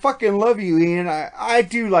 I fucking love you, Ian. I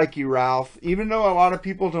do like you, Ralph. Even though a lot of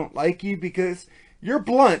people don't like you because you're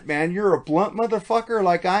blunt, man. You're a blunt motherfucker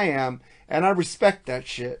like I am. And I respect that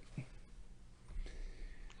shit.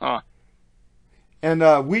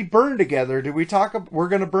 And we burn together. Did we talk? We're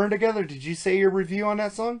gonna burn together. Did you say your review on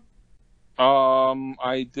that song?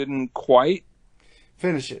 I didn't quite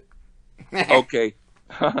finish it. Okay.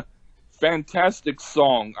 Fantastic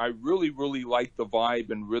song. I really, really like the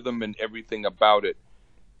vibe and rhythm and everything about it.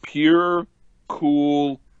 Pure,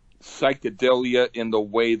 cool psychedelia in the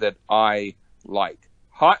way that I like.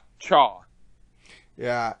 Hot Cha.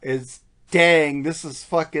 Yeah, dang, this is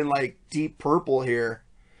fucking like Deep Purple here.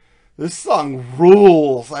 This song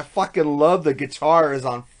rules. I fucking love the guitar is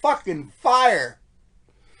on fucking fire.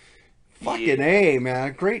 Fucking A,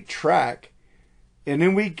 man. Great track. And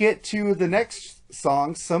then we get to the next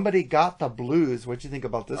song, Somebody Got the Blues. What'd you think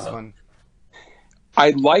about this one?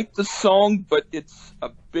 I like the song, but it's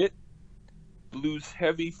a bit blues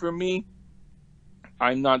heavy for me.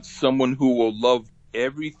 I'm not someone who will love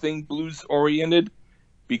everything blues oriented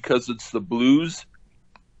because it's the blues,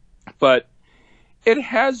 but it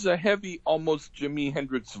has a heavy, almost Jimi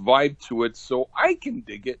Hendrix vibe to it, so I can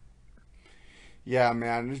dig it. Yeah,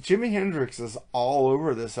 man. Jimi Hendrix is all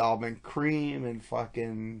over this album. Cream and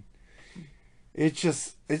fucking...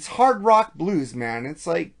 It's hard rock blues, man. It's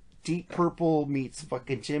like Deep Purple meets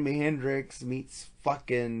fucking Jimi Hendrix meets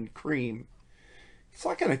fucking Cream. It's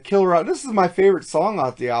fucking a killer rock. This is my favorite song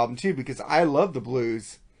off the album, too, because I love the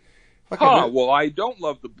blues. Well, I don't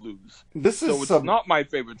love the blues. So it's not my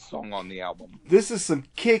favorite song on the album. This is some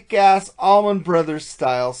kick-ass Allman Brothers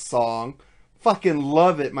style song. Fucking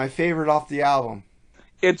love it. My favorite off the album.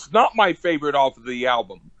 It's not my favorite off of the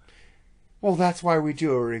album. Well, that's why we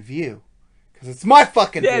do a review. Because it's my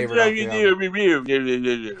fucking favorite off the album. Review.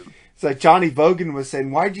 It's like Johnny Vogan was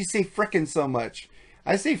saying, why'd you say frickin' so much?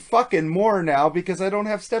 I say fucking more now because I don't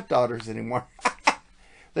have stepdaughters anymore.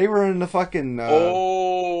 They were in the fucking...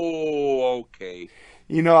 okay.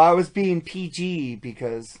 You know, I was being PG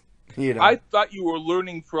because You know. I thought you were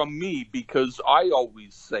learning from me because I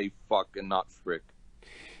always say fuck and not frick.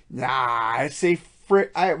 Nah, I say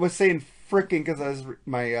frick. I was saying frickin' because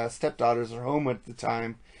my stepdaughters are home at the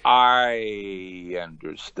time. I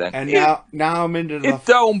understand. And now I'm into the... It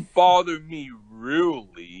don't bother me,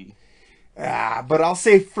 really. But I'll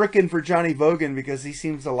say frickin' for Johnny Vogan because he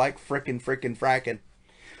seems to like frackin'.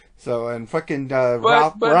 So, and fucking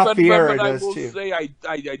Ralph Vieira does too. I will say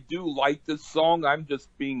I do like this song. I'm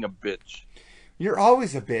just being a bitch. You're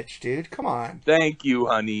always a bitch, dude. Come on. Thank you,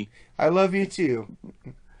 honey. I love you too.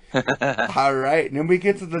 All right, and then we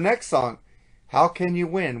get to the next song. How Can You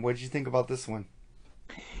Win? What did you think about this one?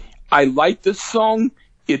 I like this song.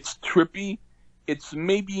 It's trippy. It's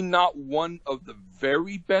maybe not one of the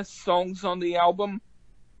very best songs on the album,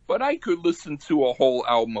 but I could listen to a whole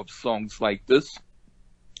album of songs like this,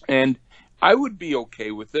 and I would be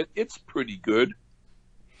okay with it. It's pretty good.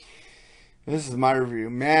 This is my review.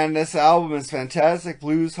 Man, this album is fantastic.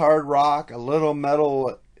 Blues, hard rock, a little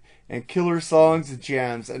metal, and killer songs and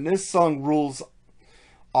jams. And this song rules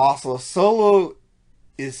also. Solo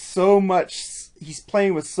is so much... He's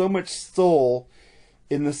playing with so much soul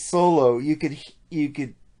in the solo. He's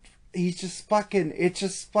just fucking... It's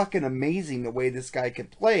just fucking amazing the way this guy can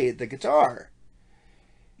play the guitar.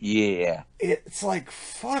 Yeah. It's like,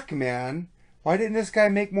 fuck, man. Why didn't this guy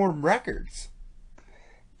make more records?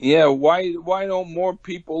 Yeah, why don't more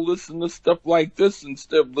people listen to stuff like this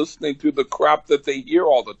instead of listening to the crap that they hear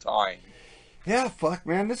all the time? Yeah, fuck,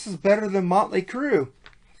 man. This is better than Motley Crue.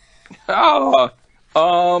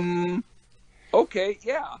 Okay,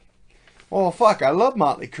 yeah. Well, fuck, I love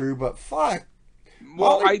Motley Crue, but fuck.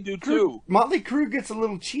 Well, I do too. Motley Crue gets a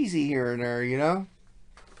little cheesy here and there, you know?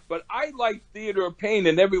 But I like Theater of Pain,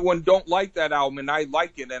 and everyone don't like that album, and I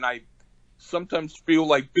like it, and I sometimes feel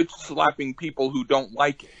like bitch slapping people who don't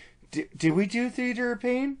like it. Did we do Theater of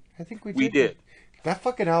Pain? I think we did. We did. That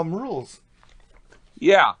fucking album rules.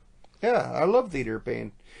 Yeah. Yeah, I love Theater of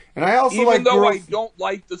Pain. And I also Even though I don't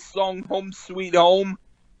like the song Home Sweet Home,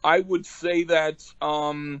 I would say that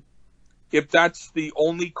if that's the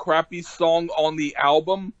only crappy song on the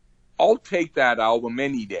album, I'll take that album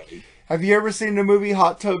any day. Have you ever seen the movie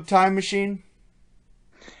Hot Tub Time Machine?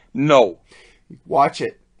 No. Watch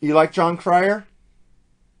it. You like John Cryer?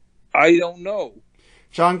 I don't know.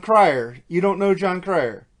 John Cryer. You don't know John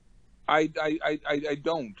Cryer? I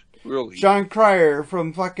don't, really. John Cryer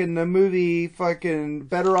from fucking the movie fucking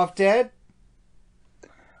Better Off Dead?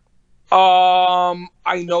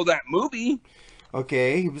 I know that movie.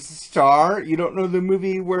 Okay, he was a star. You don't know the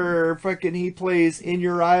movie where fucking he plays In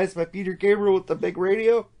Your Eyes by Peter Gabriel with the big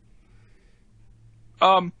radio?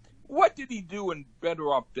 What did he do in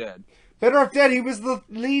Better Off Dead? Better Off Dead, he was the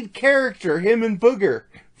lead character, him and Booger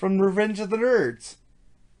from Revenge of the Nerds.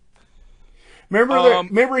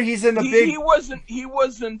 Remember he's in the big... He wasn't, He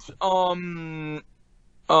was the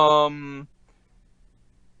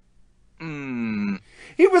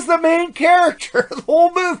main character of the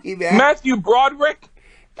whole movie, man. Matthew Broderick?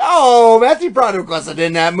 Oh, Matthew Broderick wasn't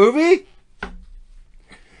in that movie.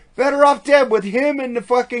 Better Off Dead with him and the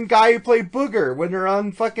fucking guy who played Booger when they're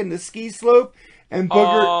on fucking the ski slope. And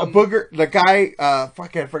Booger, the guy,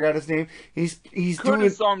 fuck, I forgot his name. He's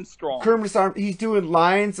Curtis doing Armstrong. Curtis Armstrong. He's doing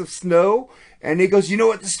lines of snow, and he goes, "You know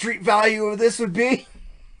what the street value of this would be?"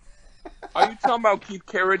 Are you talking about Keith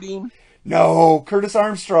Carradine? No, Curtis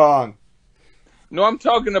Armstrong. No, I'm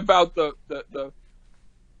talking about the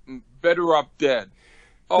Better Off Dead.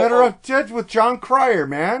 Better Off Dead with John Cryer,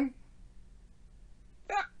 man.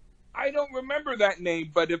 I don't remember that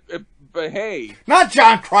name, but hey, not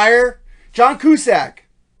John Cryer. John Cusack.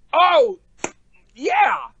 Oh,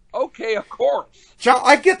 yeah. Okay, of course.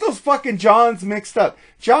 I get those fucking Johns mixed up.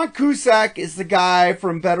 John Cusack is the guy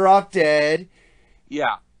from Better Off Dead.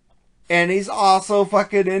 Yeah. And he's also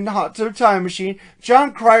fucking in Hot Tub Time Machine.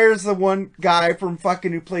 John Cryer's the one guy from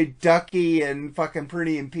fucking who played Ducky and fucking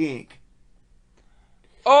Pretty in Pink.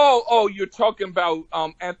 Oh, you're talking about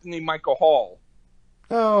Anthony Michael Hall.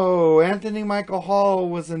 Oh, Anthony Michael Hall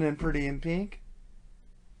wasn't in Pretty in Pink.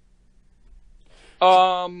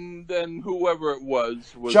 Then whoever it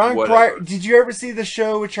was John whatever. Cryer. Did you ever see the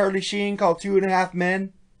show with Charlie Sheen called 2.5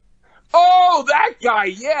 Men? Oh, that guy,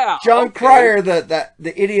 yeah. John Cryer,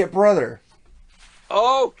 the idiot brother.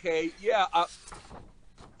 Okay, yeah.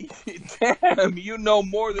 Damn, you know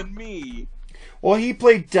more than me. Well, he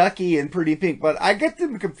played Ducky in Pretty Pink, but I get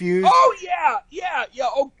them confused. Oh, yeah.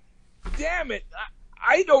 Oh, damn it.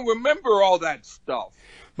 I don't remember all that stuff.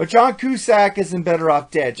 But John Cusack is in Better Off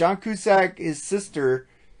Dead. John Cusack, his sister,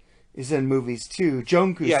 is in movies too.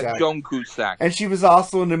 Joan Cusack. Yeah, Joan Cusack. And she was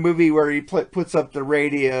also in the movie where he puts up the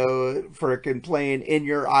radio frickin' playing "In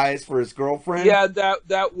Your Eyes" for his girlfriend. Yeah,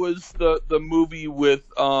 that was the movie with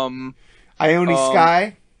Ione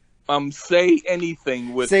Skye. Say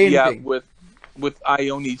Anything with with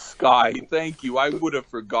Ione Skye. Thank you. I would have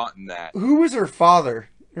forgotten that. Who was her father?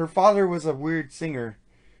 Her father was a weird singer.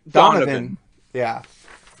 Donovan. Yeah,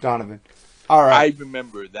 Donovan. All right. I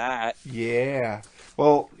remember that. Yeah.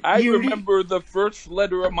 Well, I remember the first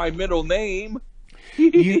letter of my middle name.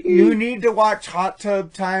 you need to watch Hot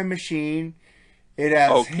Tub Time Machine. It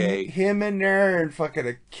has Okay. him in there and fucking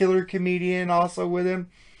a killer comedian also with him.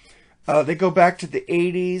 They go back to the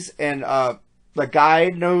 80s and the guy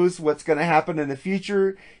knows what's going to happen in the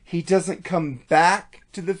future. He doesn't come back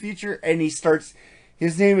to the future and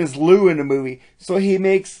his name is Lou in the movie. So he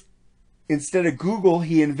makes, instead of Google,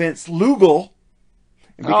 he invents Lugal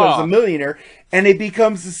and becomes a millionaire. And he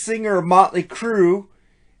becomes the singer of Motley Crue.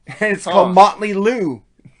 And it's called Motley Lou.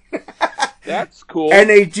 That's cool. And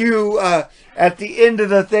they do, at the end of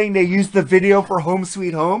the thing, they use the video for Home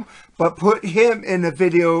Sweet Home, but put him in the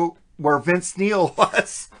video where Vince Neil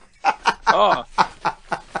was.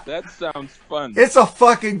 That sounds fun. It's a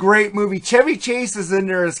fucking great movie. Chevy Chase is in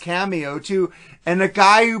there as cameo, too. And the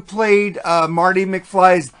guy who played Marty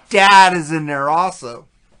McFly's dad is in there also.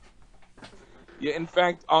 Yeah, in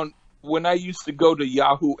fact, when I used to go to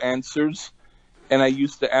Yahoo Answers, and I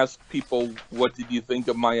used to ask people, what did you think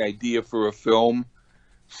of my idea for a film?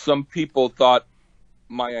 Some people thought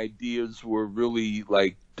my ideas were really,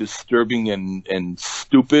 like, disturbing and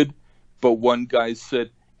stupid. But one guy said,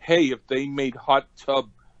 hey, if they made Hot Tub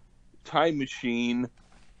Time Machine,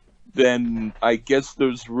 then I guess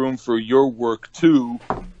there's room for your work, too.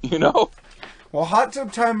 You know? Well, Hot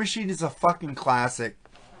Tub Time Machine is a fucking classic.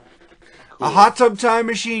 Cool. A Hot Tub Time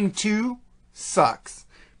Machine 2 sucks.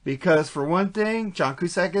 Because, for one thing, John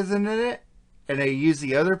Cusack isn't in it, and they use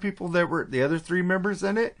the other people that were, the other three members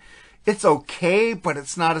in it. It's okay, but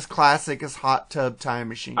it's not as classic as Hot Tub Time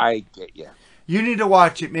Machine. I get you. You need to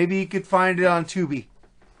watch it. Maybe you could find it on Tubi.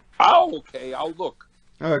 Oh, okay, I'll look.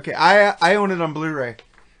 Okay, I own it on Blu-ray.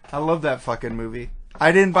 I love that fucking movie.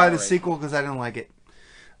 I didn't buy the Alright. sequel because I didn't like it.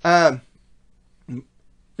 Then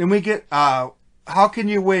we get, How Can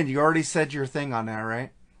You Win? You already said your thing on that, right?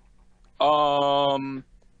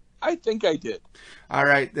 I think I did. All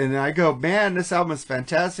right, then I go, man, this album is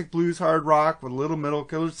fantastic blues, hard rock with little middle,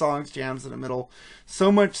 killer songs, jams in the middle.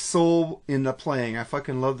 So much soul in the playing. I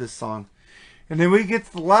fucking love this song. And then we get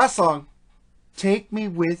to the last song, Take Me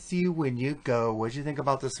With You When You Go. What'd you think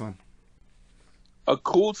about this one? A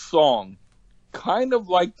cool song. Kind of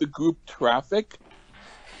like the group Traffic.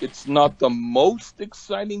 It's not the most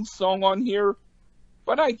exciting song on here,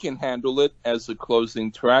 but I can handle it as a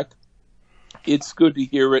closing track. It's good to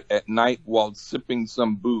hear it at night while sipping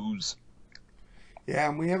some booze. Yeah,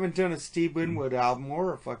 and we haven't done a Steve Winwood album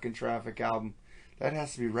or a fucking Traffic album. That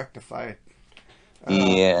has to be rectified.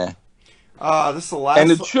 Yeah. This is the last.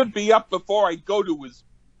 And it should be up before I go to his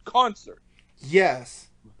concert. Yes.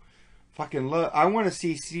 Fucking love. I want to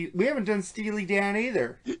see. We haven't done Steely Dan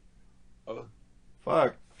either.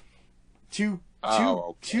 Fuck. Two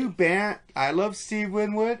band. I love Steve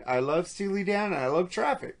Winwood. I love Steely Dan. And I love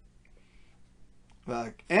Traffic.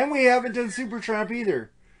 Fuck. And we haven't done Supertramp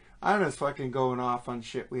either. I'm just fucking going off on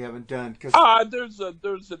shit we haven't done. Cause there's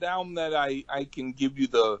an album that I can give you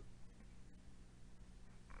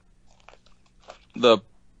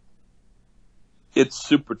it's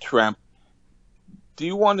Supertramp. Do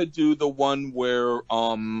you want to do the one where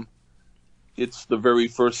it's the very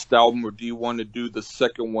first album, or do you want to do the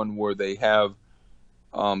second one where they have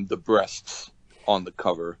the breasts on the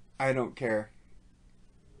cover? I don't care.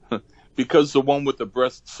 Because the one with the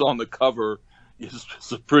breasts on the cover is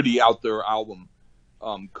just a pretty out there album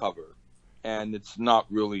cover. And it's not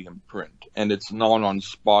really in print. And it's not on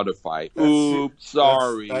Spotify. Oops,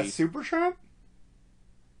 sorry. That's Supertramp?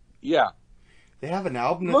 Yeah. They have an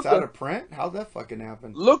album that's out of print? How'd that fucking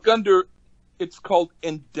happen? Look under, it's called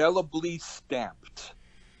Indelibly Stamped.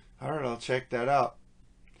 Alright, I'll check that out.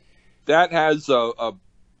 That has you'll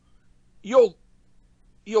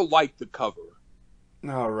like the cover.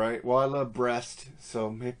 Alright, well I love breast,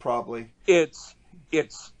 so probably. It's a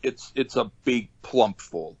big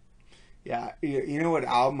plumpful. Yeah, you know what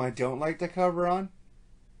album I don't like the cover on?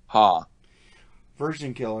 Huh.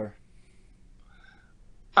 Virgin Killer.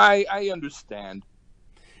 I understand.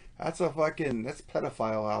 That's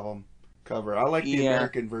pedophile album cover. I like the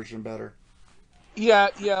American version better. Yeah.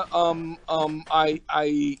 I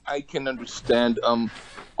can understand. On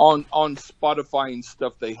Spotify and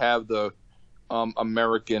stuff, they have the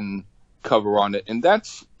American cover on it, and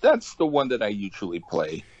that's the one that I usually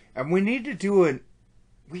play. And we need to do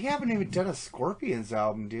we haven't even done a Scorpions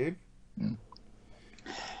album, dude.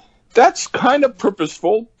 That's kind of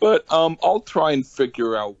purposeful, but I'll try and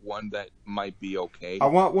figure out one that might be okay. I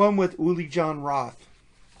want one with Uli John Roth.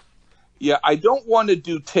 Yeah, I don't want to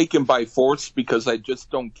do Taken by Force because I just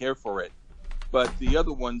don't care for it. But the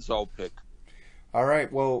other ones I'll pick. All right,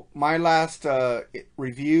 well, my last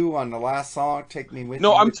review on the last song, Take Me With You.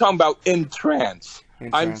 No, I'm talking about In Trance.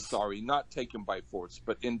 In I'm Trance. sorry, not Taken by Force,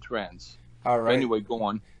 but In Trance. All right. Anyway, go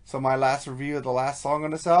on. So my last review of the last song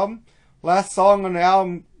on this album. Last song on the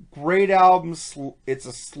album, great album. It's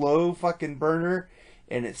a slow fucking burner,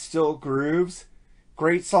 and it still grooves.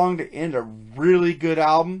 Great song to end a really good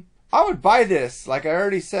album. I would buy this. Like I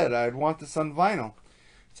already said, I'd want this on vinyl.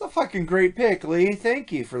 It's a fucking great pick, Lee.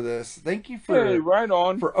 Thank you for this. Thank you for right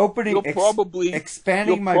on. For opening,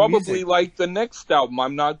 expanding my music. You'll probably like the next album.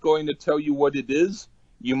 I'm not going to tell you what it is.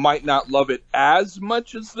 You might not love it as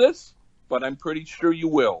much as this, but I'm pretty sure you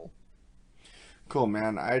will. Cool,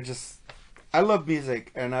 man. I love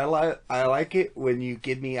music, and I like it when you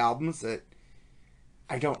give me albums that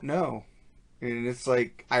I don't know, and it's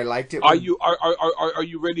like I liked it. Are you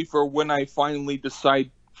ready for when I finally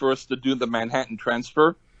decide for us to do the Manhattan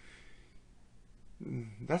Transfer?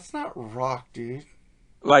 That's not rock, dude.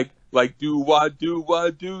 Like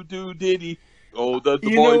do diddy. Oh, the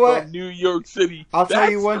boy from New York City. I'll tell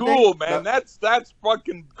you one thing. Cool, man. That's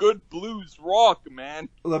fucking good blues rock, man.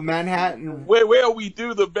 The Manhattan. Where we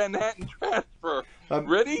do the Manhattan Transfer?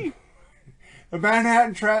 Ready? The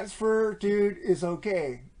Manhattan Transfer, dude, is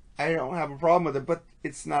okay. I don't have a problem with it, but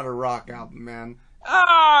it's not a rock album, man.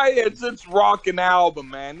 It's rockin'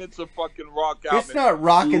 album, man. It's a fucking rock album. It's not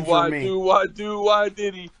rockin' for me. Do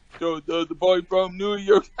diddy. The boy from New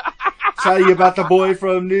York. Tell you about the boy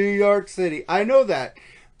from New York City. I know that.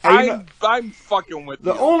 I'm fucking with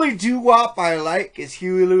you. The only doo-wop I like is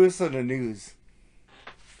Huey Lewis on the News.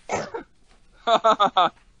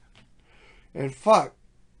 And fuck.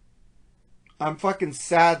 I'm fucking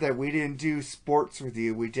sad that we didn't do sports with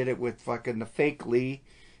you. We did it with fucking the fake Lee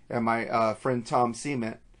and my friend Tom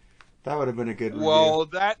Cement. That would have been a good review. Well,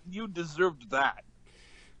 you deserved that.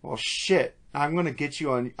 Well, shit. I'm going to get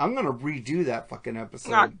you on... I'm going to redo that fucking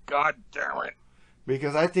episode. Ah, God damn it.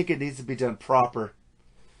 Because I think it needs to be done proper.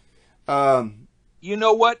 You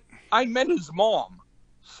know what? I met his mom,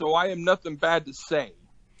 so I have nothing bad to say.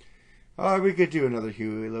 We could do another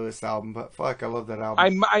Huey Lewis album, but fuck, I love that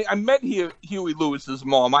album. I met Huey Lewis's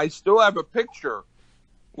mom. I still have a picture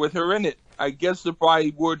with her in it. I guess if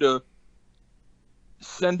I were to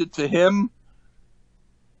send it to him,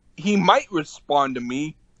 he might respond to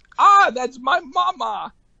me. That's my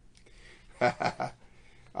mama.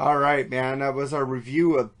 All right, man. That was our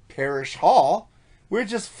review of Parish Hall. We're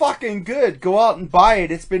just fucking good. Go out and buy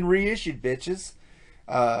it. It's been reissued, bitches.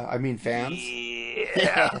 I mean, fans.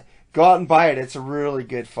 Yeah. Go out and buy it. It's a really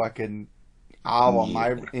good fucking album. Yeah.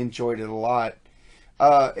 I enjoyed it a lot.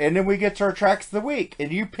 And then we get to our tracks of the week.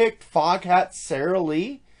 And you picked Foghat Sarah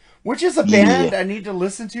Lee, which is a band I need to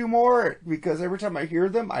listen to more because every time I hear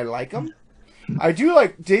them, I like them. I do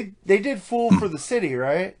like... They did Fool for the City,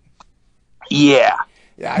 right? Yeah.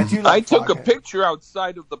 Yeah, I do like I took Foghat. a picture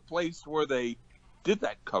outside of the place where they did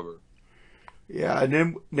that cover. Yeah,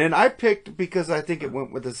 and then I picked, because I think it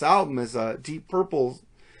went with this album, is Deep Purple's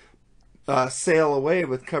Sail Away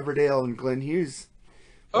with Coverdale and Glenn Hughes.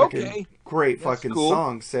 Okay. Great fucking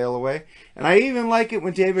song, Sail Away. And I even like it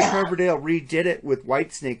when David Coverdale redid it with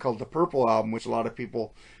Whitesnake called the Purple Album, which a lot of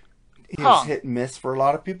people... He was hit and miss for a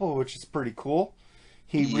lot of people, which is pretty cool.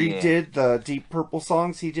 He redid the Deep Purple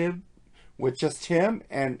songs he did with just him,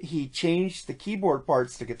 and he changed the keyboard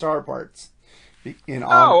parts to guitar parts.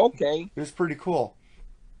 Okay. It was pretty cool.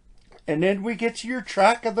 And then we get to your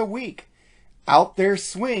track of the week, Out There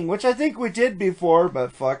Swing, which I think we did before,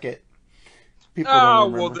 but fuck it. People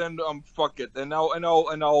don't remember. Well then, fuck it. And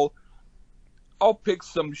I'll pick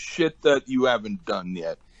some shit that you haven't done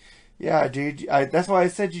yet. Yeah, dude. That's why I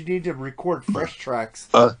said you need to record fresh tracks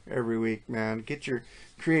every week, man. Get your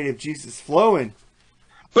creative juices flowing.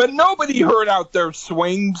 But nobody heard Out There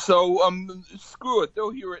Swing, so screw it. They'll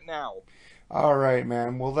hear it now. All right,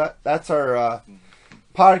 man. Well, that's our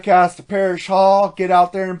podcast to Parish Hall. Get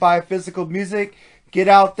out there and buy physical music. Get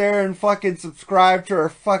out there and fucking subscribe to our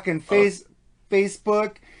fucking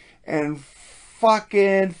Facebook and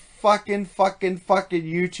fucking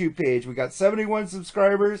YouTube page. We got 71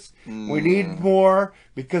 subscribers. We need more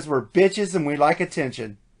because we're bitches and we like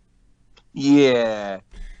attention. Yeah.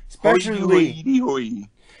 Especially hoity.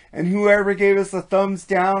 And whoever gave us a thumbs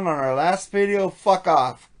down on our last video, fuck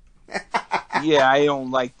off. Yeah, I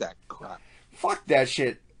don't like that crap. Fuck that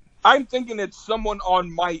shit. I'm thinking it's someone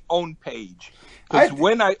on my own page. Because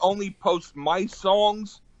when I only post my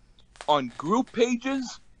songs on group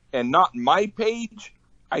pages and not my page,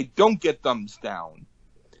 I don't get thumbs down.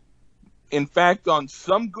 In fact, on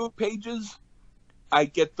some group pages, I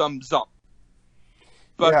get thumbs up.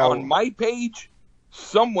 But on my page,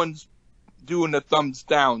 someone's doing a thumbs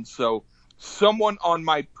down. So someone on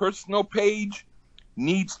my personal page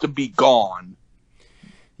needs to be gone.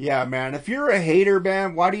 Yeah, man. If you're a hater,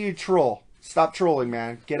 man, why do you troll? Stop trolling,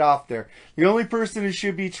 man. Get off there. The only person who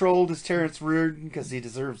should be trolled is Terrence Reardon because he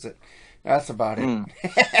deserves it. That's about it.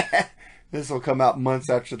 This will come out months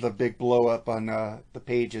after the big blow up on the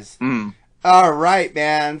pages. All right,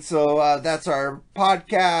 man. So that's our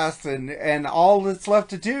podcast, and all that's left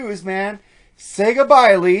to do is, man, say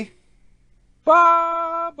goodbye, Lee.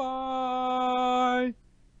 Bye-bye.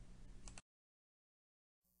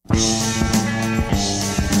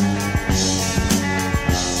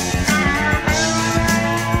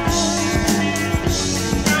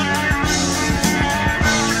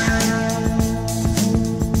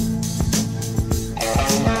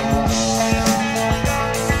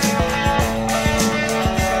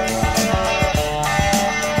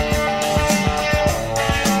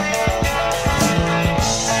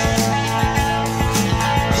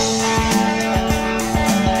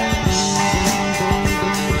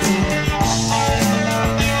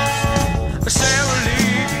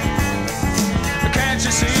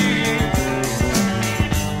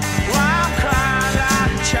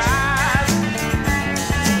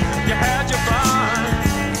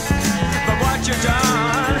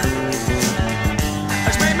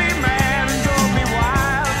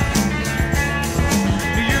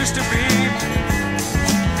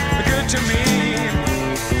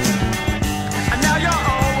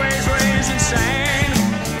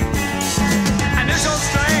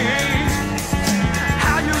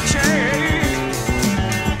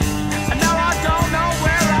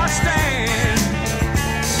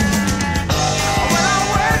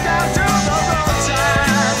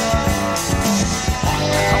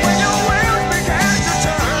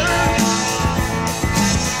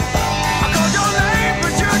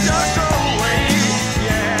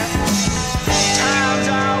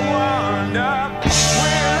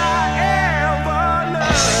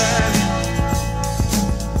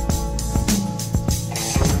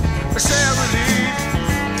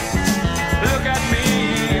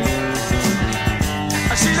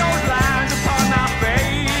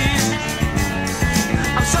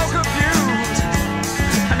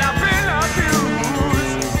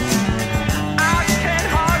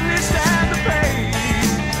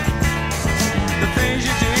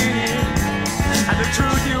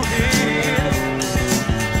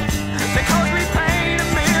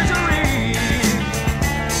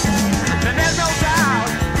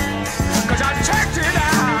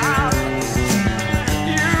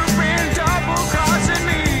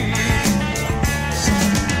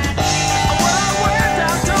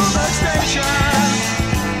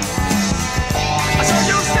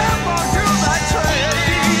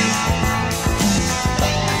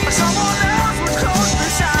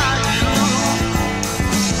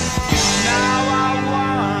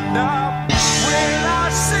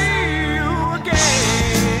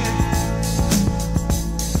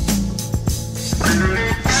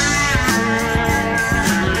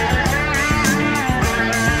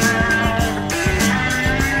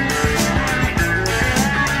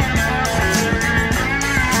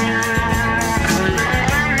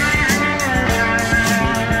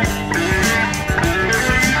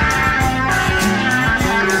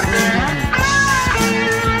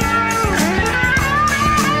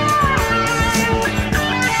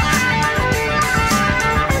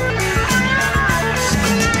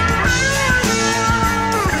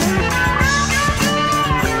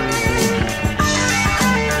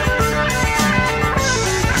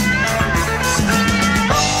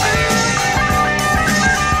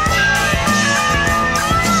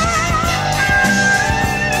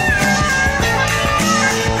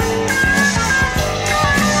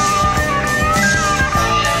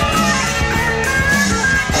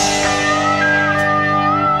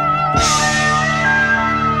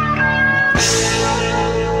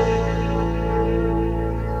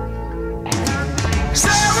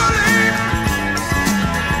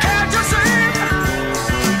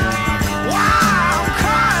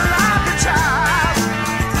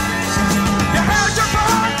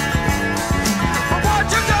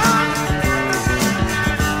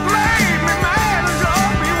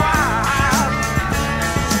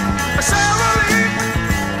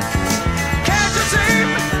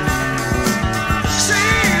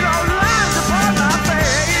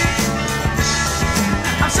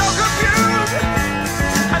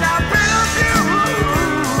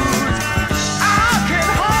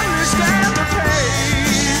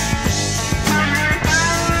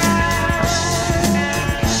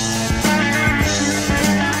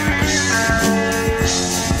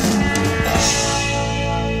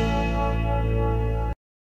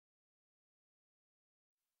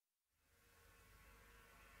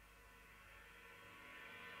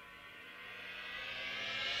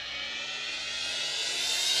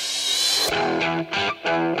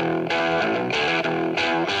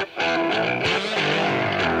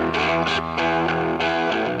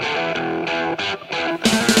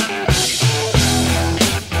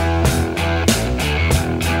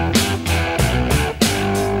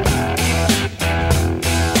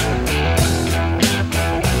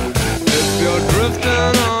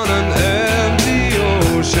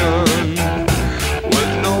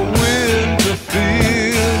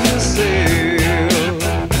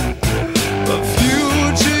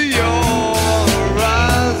 Future, your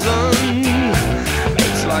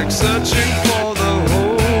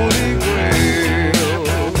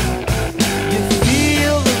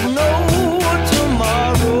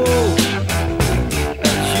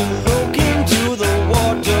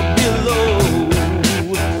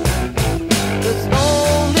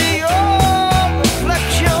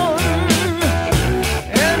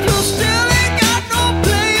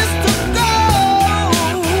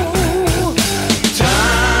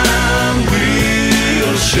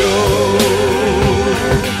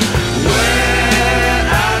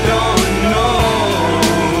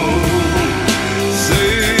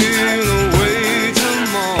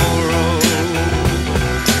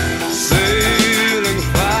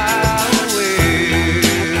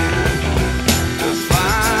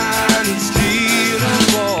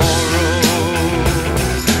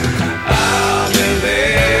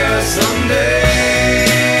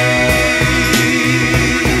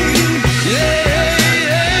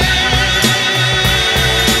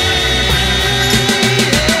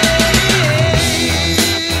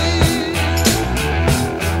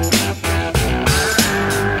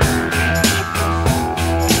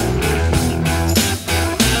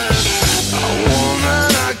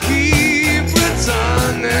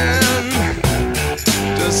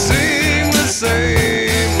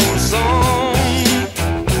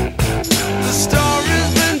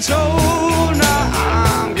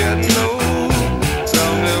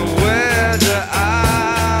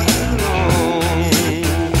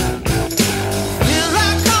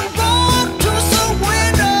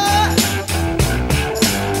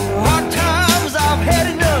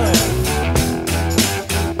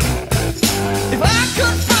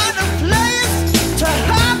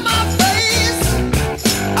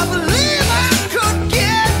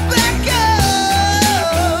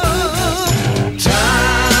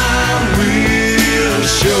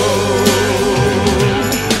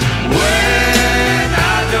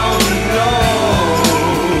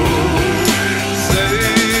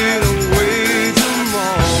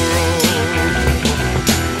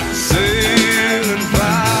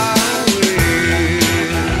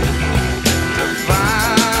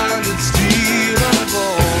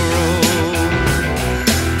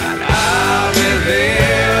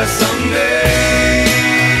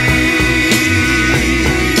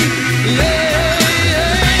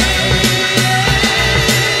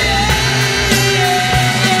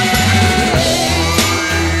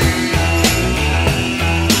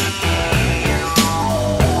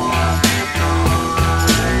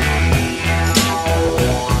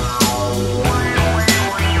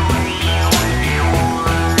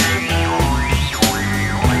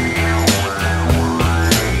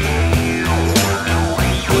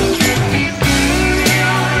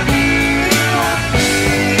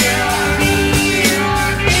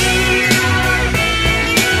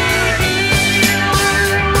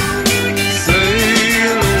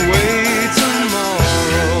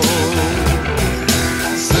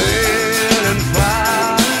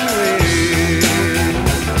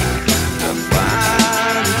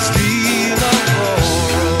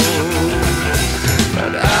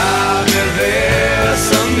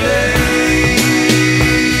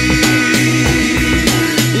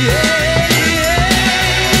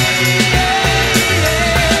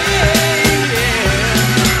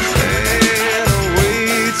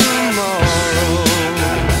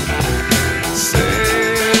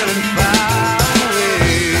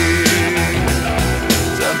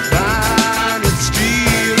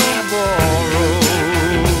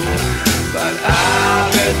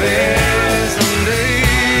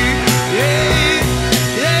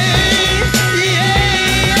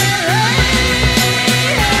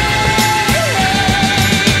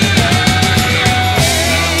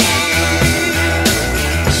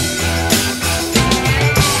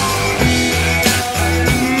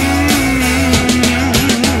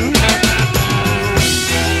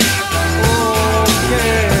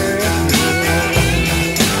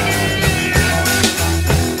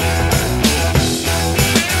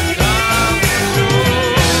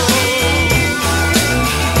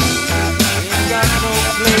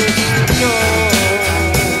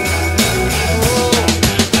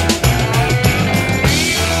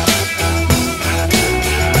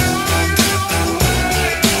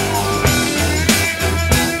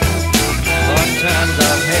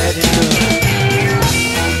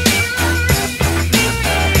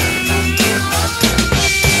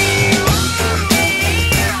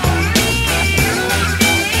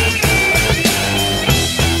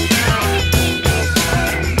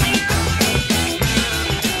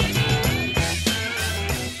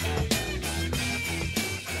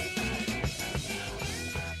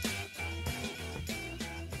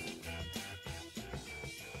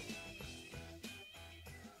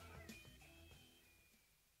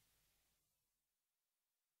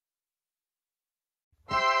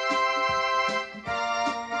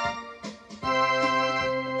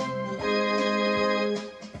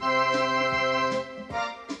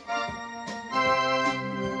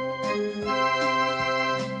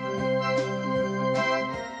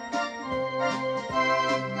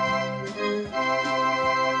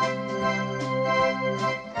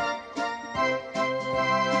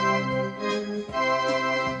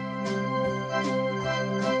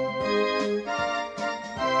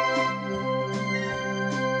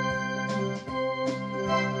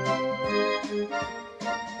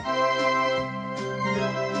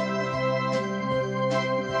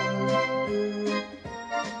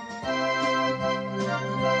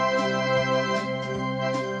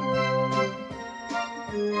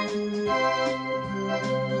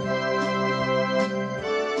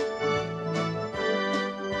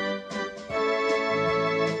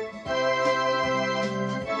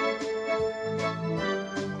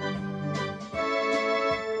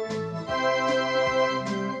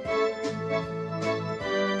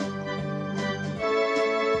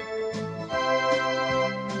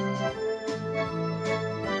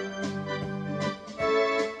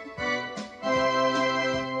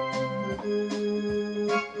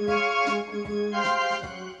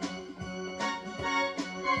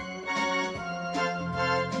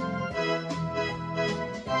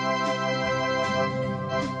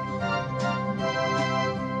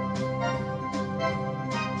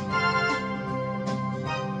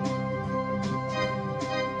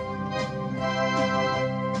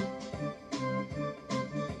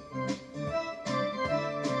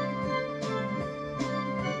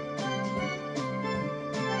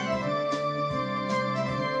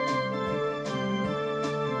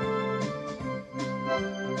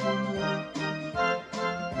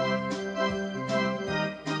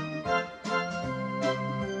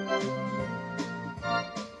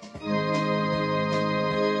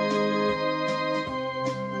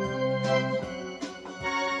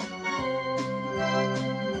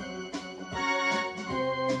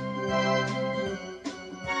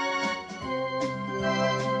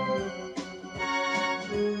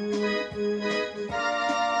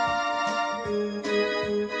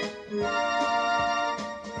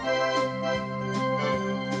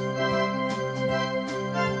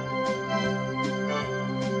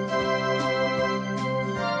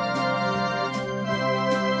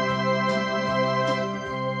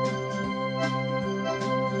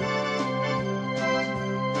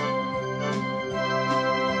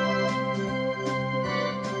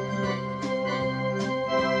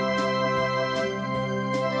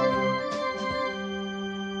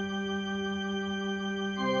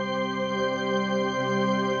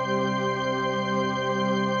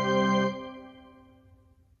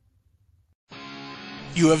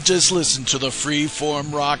You have just listened to the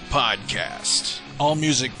Freeform Rock Podcast. All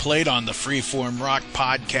music played on the Freeform Rock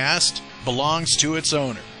Podcast belongs to its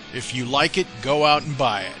owner. If you like it, go out and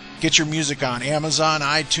buy it. Get your music on Amazon,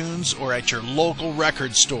 iTunes, or at your local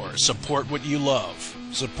record store. Support what you love.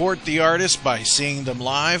 Support the artist by seeing them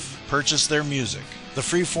live. Purchase their music. The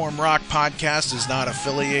Freeform Rock Podcast is not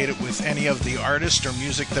affiliated with any of the artists or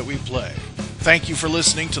music that we play. Thank you for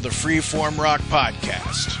listening to the Freeform Rock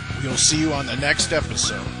Podcast. We'll see you on the next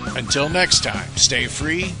episode. Until next time, stay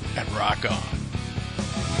free and rock on.